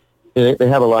they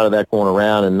have a lot of that going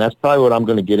around, and that's probably what I'm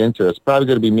going to get into. It's probably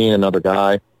going to be me and another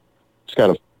guy. Just got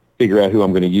to figure out who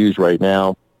I'm going to use right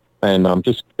now, and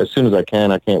just as soon as I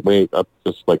can. I can't wait. I'll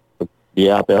just be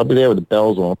out there. I'll be there with the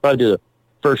bells on. I'll probably do the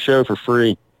first show for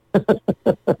free.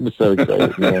 I'm so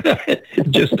excited. Yeah.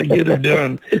 Just to get it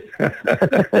done.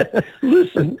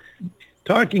 Listen,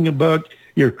 talking about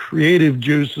your creative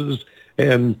juices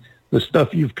and the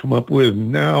stuff you've come up with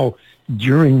now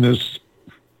during this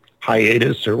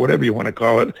hiatus or whatever you want to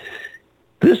call it,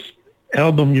 this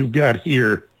album you've got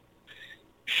here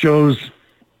shows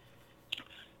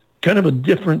kind of a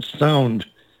different sound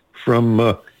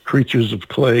from Creatures of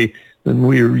Clay than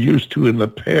we were used to in the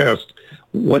past.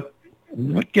 What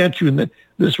got you in that?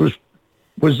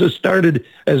 Was this started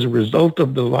as a result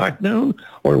of the lockdown,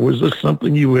 or was this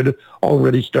something you had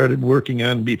already started working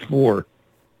on before?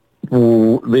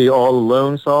 The All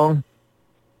Alone song?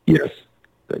 Yes.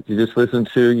 That you just listened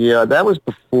to? Yeah, that was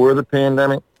before the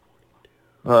pandemic.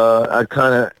 I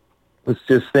kind of was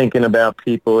just thinking about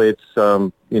people. It's,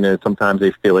 sometimes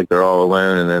they feel like they're all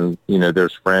alone, and then,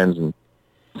 there's friends, and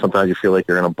sometimes you feel like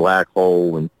you're in a black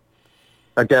hole. And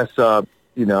I guess, I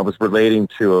was relating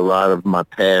to a lot of my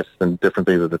past and different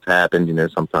things that have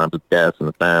happened, sometimes with death and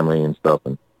the family and stuff,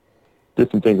 and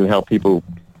different things, and how people,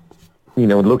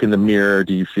 look in the mirror,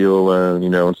 do you feel alone,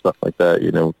 and stuff like that,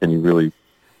 can you really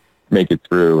make it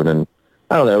through? And then,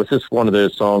 I don't know, it's just one of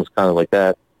those songs kind of like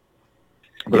that.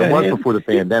 But it was before the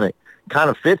pandemic. Kind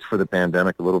of fits for the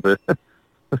pandemic a little bit.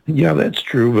 Yeah, that's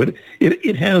true, but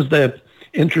it has that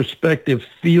introspective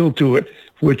feel to it,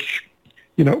 which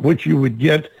you would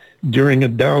get during a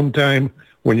downtime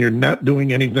when you're not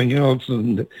doing anything else,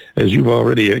 and as you've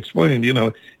already explained,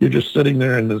 you're just sitting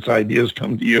there and this ideas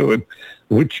come to you, and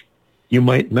which you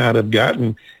might not have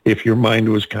gotten if your mind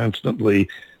was constantly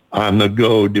on the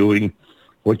go doing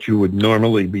what you would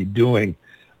normally be doing.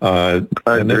 I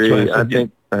agree. I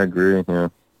agree. Yeah,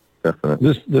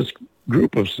 definitely. This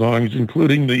group of songs,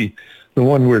 including the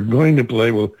one we're going to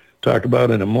play, we'll talk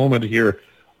about in a moment here,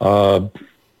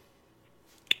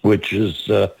 which is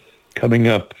coming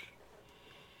up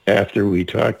after we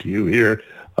talk to you here.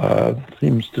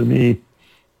 Seems to me,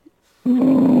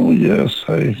 oh, yes,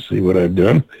 I see what I've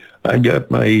done. I got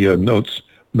my notes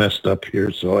messed up here,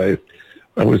 so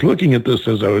I was looking at this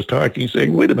as I was talking,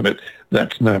 saying, wait a minute,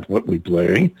 that's not what we're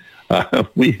playing.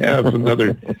 We have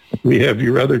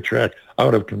your other track,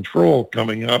 Out of Control,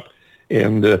 coming up,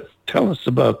 and tell us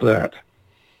about that.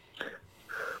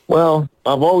 Well,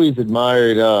 I've always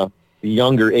admired the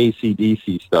younger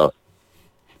AC/DC stuff.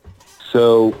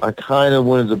 So I kind of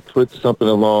wanted to put something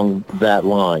along that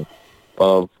line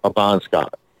of a Bon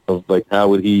Scott, of like how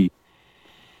would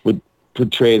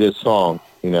portray this song,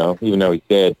 even though he's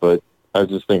dead. But I was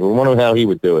just thinking, I wonder how he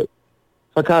would do it.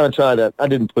 So I kind of tried that. I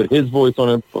didn't put his voice on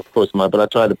it, of course not, but I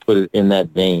tried to put it in that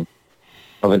vein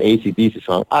of an AC/DC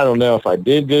song. I don't know if I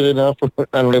did good enough. I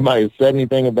don't know if I said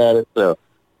anything about it. So,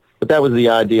 but that was the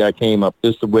idea I came up,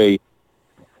 just the way,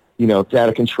 it's out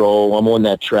of control. I'm on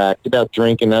that track. It's about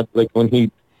drinking. That's like when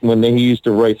he used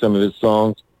to write some of his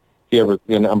songs. If you ever,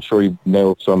 I'm sure you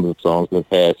know some of the songs in the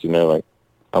past, like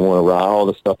I Want to Ride, all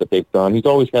the stuff that they've done. He's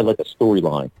always had like a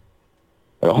storyline.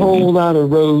 Like a whole lot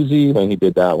of Rosie when he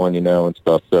did that one, and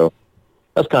stuff. So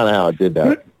that's kind of how I did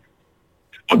that.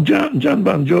 Well, John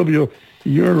Bon Jovial,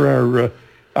 you're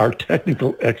our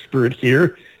technical expert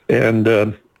here,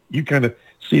 and you kind of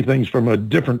see things from a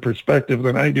different perspective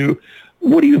than I do.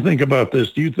 What do you think about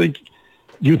this? Do you think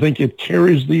it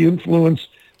carries the influence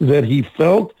that he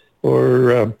felt,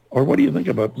 or what do you think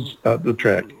about this, the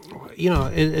track?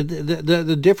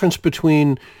 The difference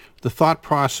between the thought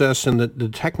process and the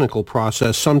technical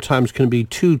process sometimes can be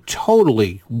two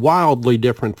totally, wildly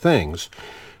different things.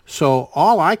 So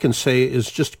all I can say is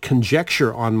just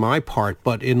conjecture on my part.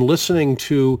 But in listening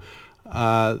to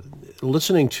the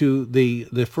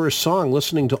first song,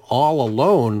 listening to All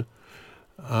Alone,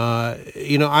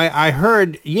 I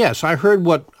heard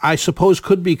what I suppose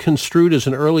could be construed as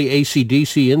an early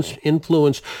AC/DC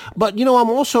influence. But I'm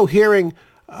also hearing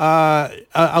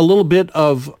a little bit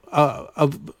of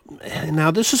now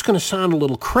this is going to sound a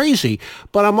little crazy,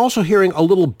 but I'm also hearing a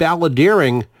little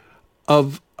balladeering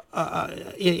of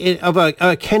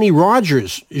a Kenny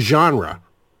Rogers genre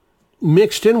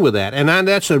mixed in with that, and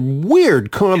that's a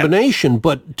weird combination,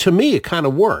 but to me it kind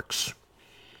of works.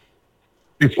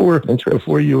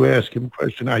 Before you ask him a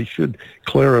question, I should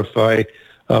clarify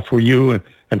for you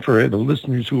and for the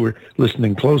listeners who were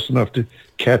listening close enough to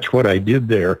catch what I did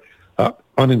there,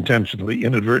 unintentionally,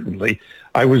 inadvertently.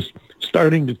 I was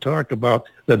starting to talk about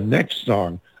the next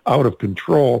song, Out of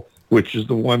Control, which is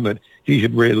the one that he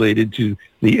had related to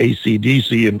the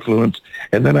AC/DC influence.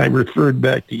 And then I referred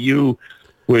back to you,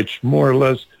 which more or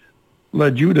less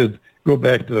led you to go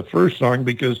back to the first song,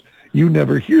 because you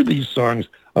never hear these songs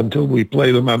until we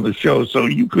play them on the show, so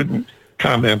you couldn't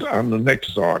comment on the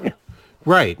next song.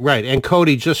 Right. And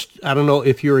Cody, I don't know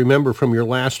if you remember from your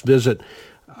last visit,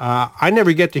 I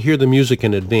never get to hear the music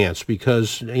in advance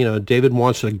because, David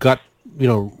wants a gut,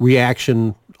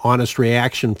 reaction, honest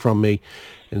reaction from me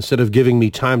instead of giving me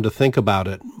time to think about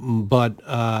it. But,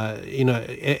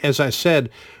 as I said,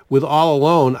 with All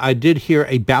Alone, I did hear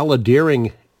a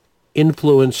balladeering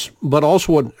influence, but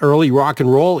also an early rock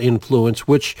and roll influence,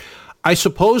 which I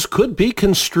suppose could be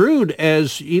construed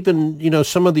as even,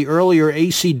 some of the earlier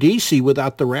AC/DC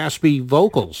without the raspy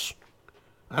vocals.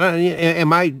 I don't.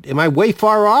 Am I way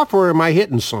far off, or am I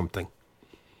hitting something?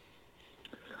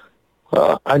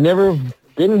 I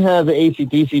didn't have the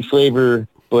AC/DC flavor,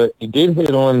 but you did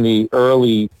hit on the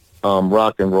early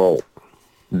rock and roll.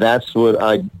 That's what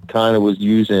I kind of was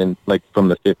using, like from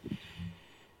the 50s.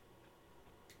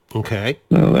 Okay.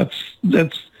 No,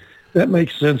 that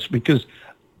makes sense, because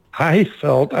I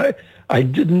felt I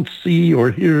didn't see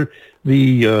or hear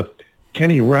the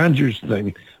Kenny Rogers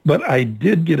thing, but I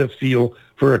did get a feel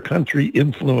for a country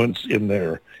influence in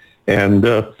there. And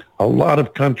a lot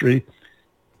of country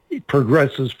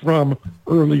progresses from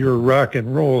earlier rock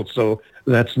and roll, so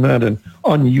that's not an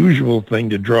unusual thing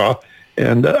to draw.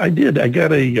 And I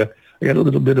got a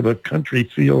little bit of a country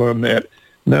feel on that.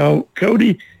 Now,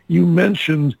 Cody, you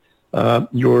mentioned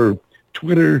your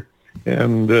Twitter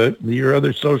and your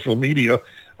other social media.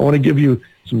 I want to give you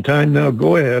some time now.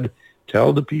 Go ahead,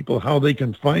 tell the people how they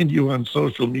can find you on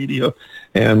social media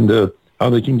and how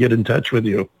they can get in touch with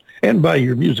you and buy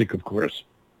your music, of course.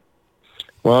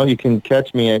 Well, you can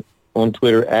catch me on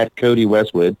Twitter at Cody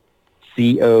Westwood,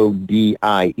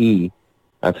 Codie.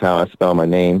 That's how I spell my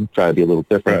name. Try to be a little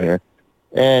different here.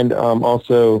 And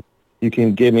also, you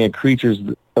can give me at Creatures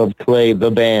of Clay,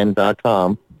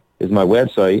 theband.com is my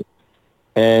website.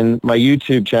 And my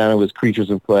YouTube channel is Creatures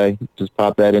of Clay. Just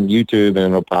pop that in YouTube and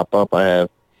it'll pop up. I have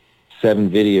 7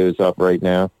 videos up right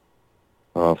now,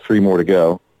 3 more to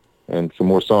go, and some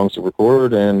more songs to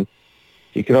record. And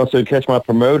you can also catch my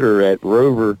promoter at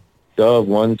Rover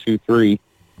Dove123,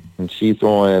 and she's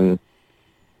on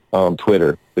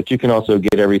Twitter. But you can also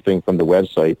get everything from the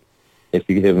website. If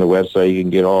you hit on the website, you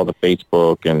can get all the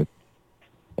Facebook and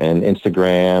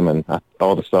Instagram and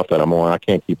all the stuff that I'm on. I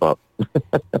can't keep up.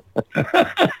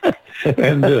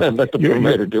 And let the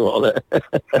promoter do all that.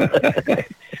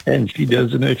 And she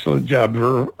does an excellent job.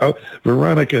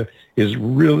 Veronica is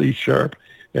really sharp,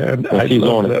 and I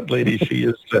love that lady. She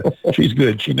is. She's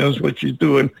good. She knows what she's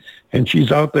doing, and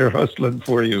she's out there hustling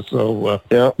for you. So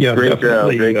yeah, great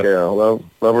girl.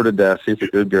 Love her to death. She's a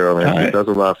good girl, man. She does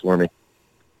a lot for me.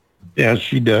 Yeah,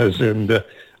 she does, and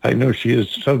I know she is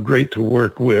so great to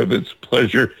work with. It's a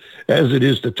pleasure, as it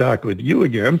is to talk with you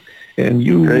again. And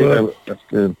you, that's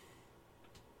good.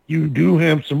 You do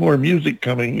have some more music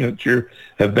coming that you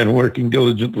have been working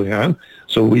diligently on.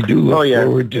 So we do look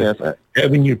forward to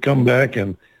having you come back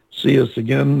and see us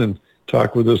again and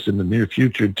talk with us in the near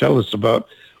future. Tell us about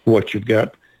what you've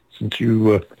got, since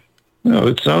you,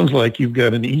 it sounds like you've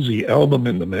got an easy album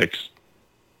in the mix.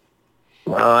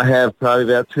 I have probably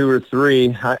about 2 or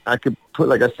 3. I could put,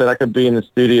 like I said, I could be in the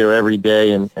studio every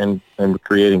day and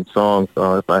creating songs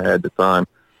if I had the time.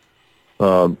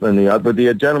 But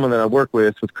the gentleman that I work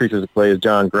with Creatures of Clay is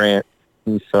John Grant.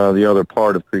 He's the other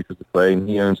part of Creatures of Clay, and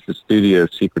he owns the studio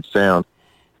Secret Sound.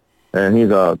 And he's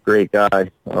a great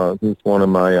guy. He's one of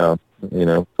my, if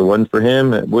it wasn't for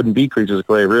him, it wouldn't be Creatures of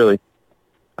Clay, really.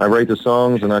 I write the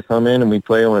songs, and I come in, and we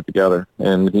play on it together.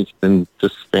 And he's been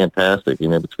just fantastic,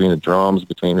 between the drums,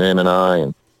 between him and I,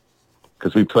 and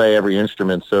because we play every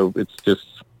instrument, so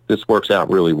this works out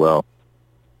really well.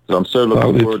 So I'm so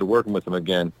looking forward to working with him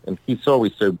again. And he's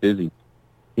always so busy.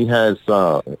 He has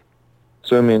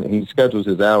he schedules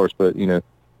his hours, but,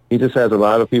 he just has a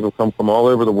lot of people come from all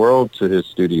over the world to his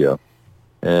studio.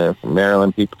 From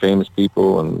Maryland, famous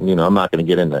people, and, I'm not going to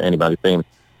get into anybody famous.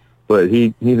 But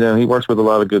he works with a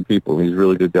lot of good people. He's a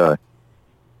really good guy.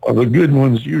 Well, the good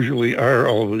ones usually are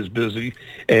always busy,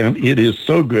 and it is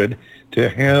so good to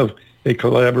have a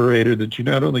collaborator that you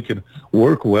not only can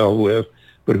work well with,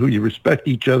 but who you respect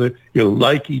each other, you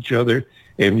like each other,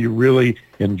 and you really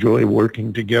enjoy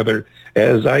working together,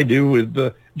 as I do with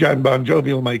John Bon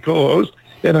Jovial, my co-host,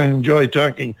 and I enjoy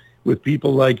talking with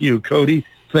people like you. Cody,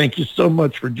 thank you so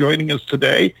much for joining us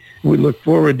today. We look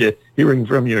forward to hearing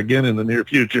from you again in the near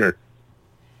future.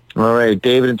 All right,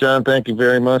 David and John, thank you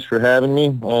very much for having me,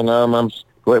 and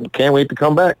can't wait to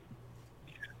come back.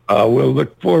 We'll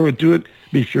look forward to it.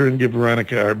 Be sure and give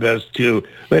Veronica our best, too.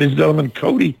 Ladies and gentlemen,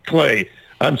 Cody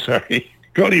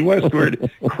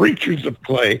Westward, Creatures of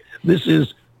Clay. This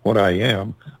is What I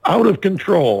Am, Out of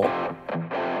Control.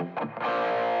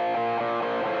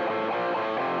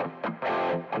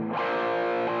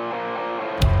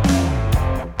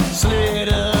 Slid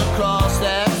across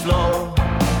that floor,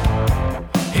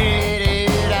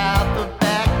 headed out the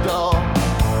back door.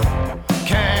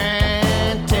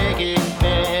 Can't take it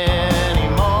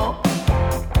anymore.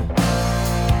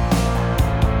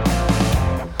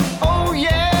 Oh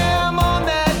yeah, I'm on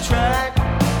that track.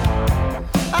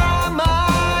 I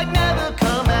might never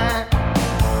come back.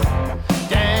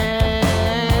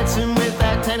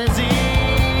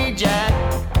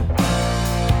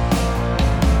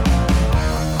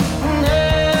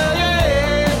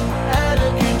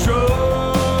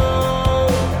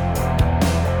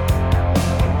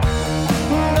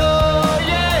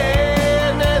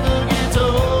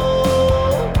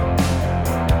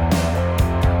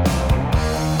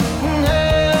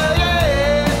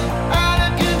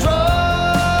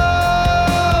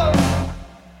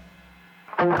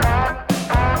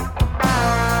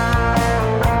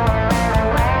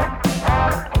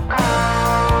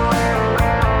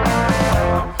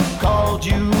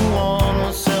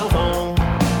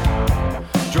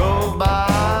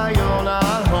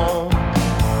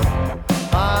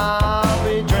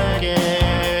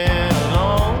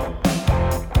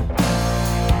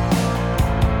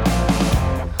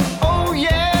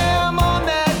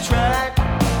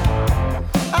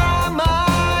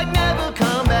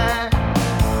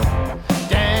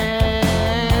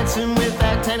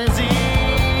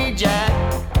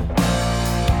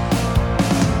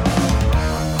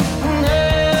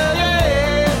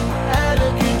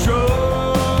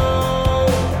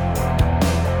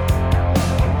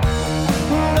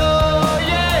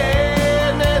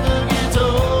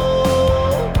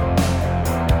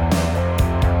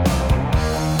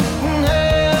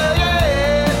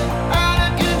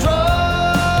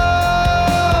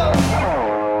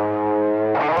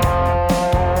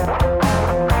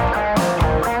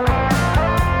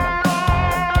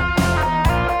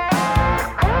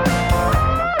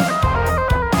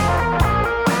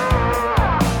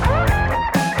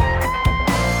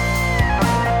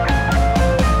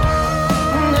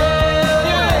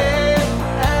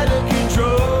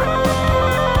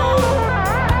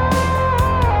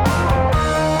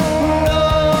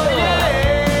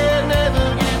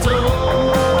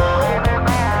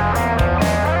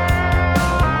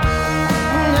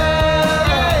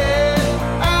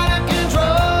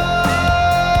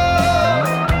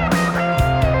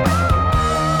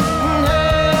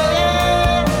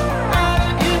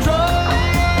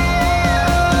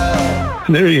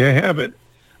 There you have it.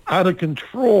 Out of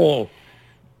control.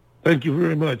 Thank you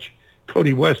very much,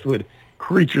 Cody Westwood,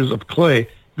 Creatures of Clay.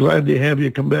 Glad to have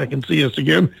you come back and see us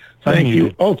again. Thank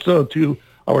you also to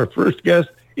our first guest,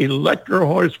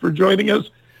 Elektrohorse, for joining us.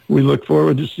 We look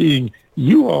forward to seeing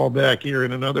you all back here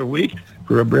in another week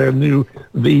for a brand new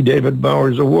The David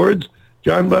Bowers Awards.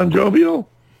 John Bon Jovial,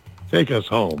 take us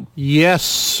home. Yes,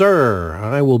 sir.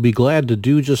 I will be glad to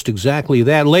do just exactly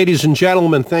that. Ladies and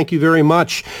gentlemen, thank you very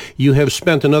much. You have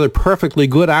spent another perfectly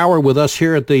good hour with us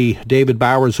here at the David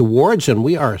Bowers Awards, and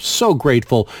we are so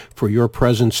grateful for your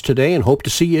presence today and hope to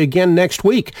see you again next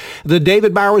week. The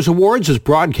David Bowers Awards is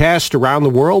broadcast around the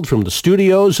world from the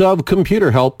studios of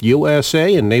Computer Help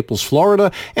USA in Naples,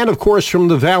 Florida, and of course from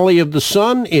the Valley of the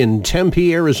Sun in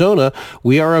Tempe, Arizona.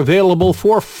 We are available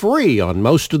for free on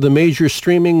most of the major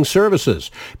streaming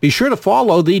services. Be sure to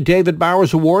follow the David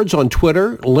Bowers Awards on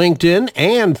Twitter, LinkedIn,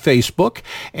 and Facebook,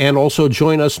 and also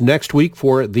join us next week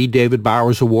for the David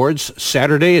Bowers Awards,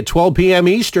 Saturday at 12 p.m.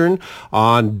 Eastern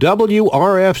on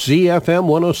WRFZ FM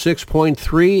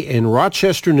 106.3 in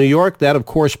Rochester, New York, that of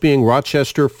course being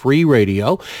Rochester Free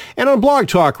Radio, and on Blog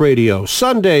Talk Radio,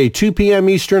 Sunday, 2 p.m.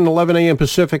 Eastern, 11 a.m.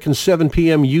 Pacific, and 7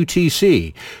 p.m.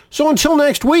 UTC. So until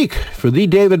next week, for the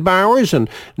David Bowers and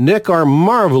Nick, our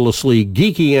marvelously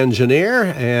geeky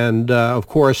engineer, and of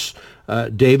course,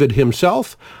 David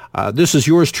himself, this is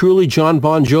yours truly, John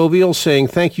Bon Jovial, saying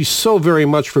thank you so very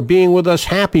much for being with us.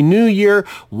 Happy New Year.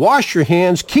 Wash your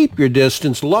hands. Keep your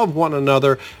distance. Love one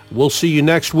another. We'll see you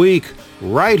next week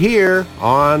right here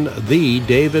on the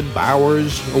David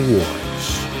Bowers Awards.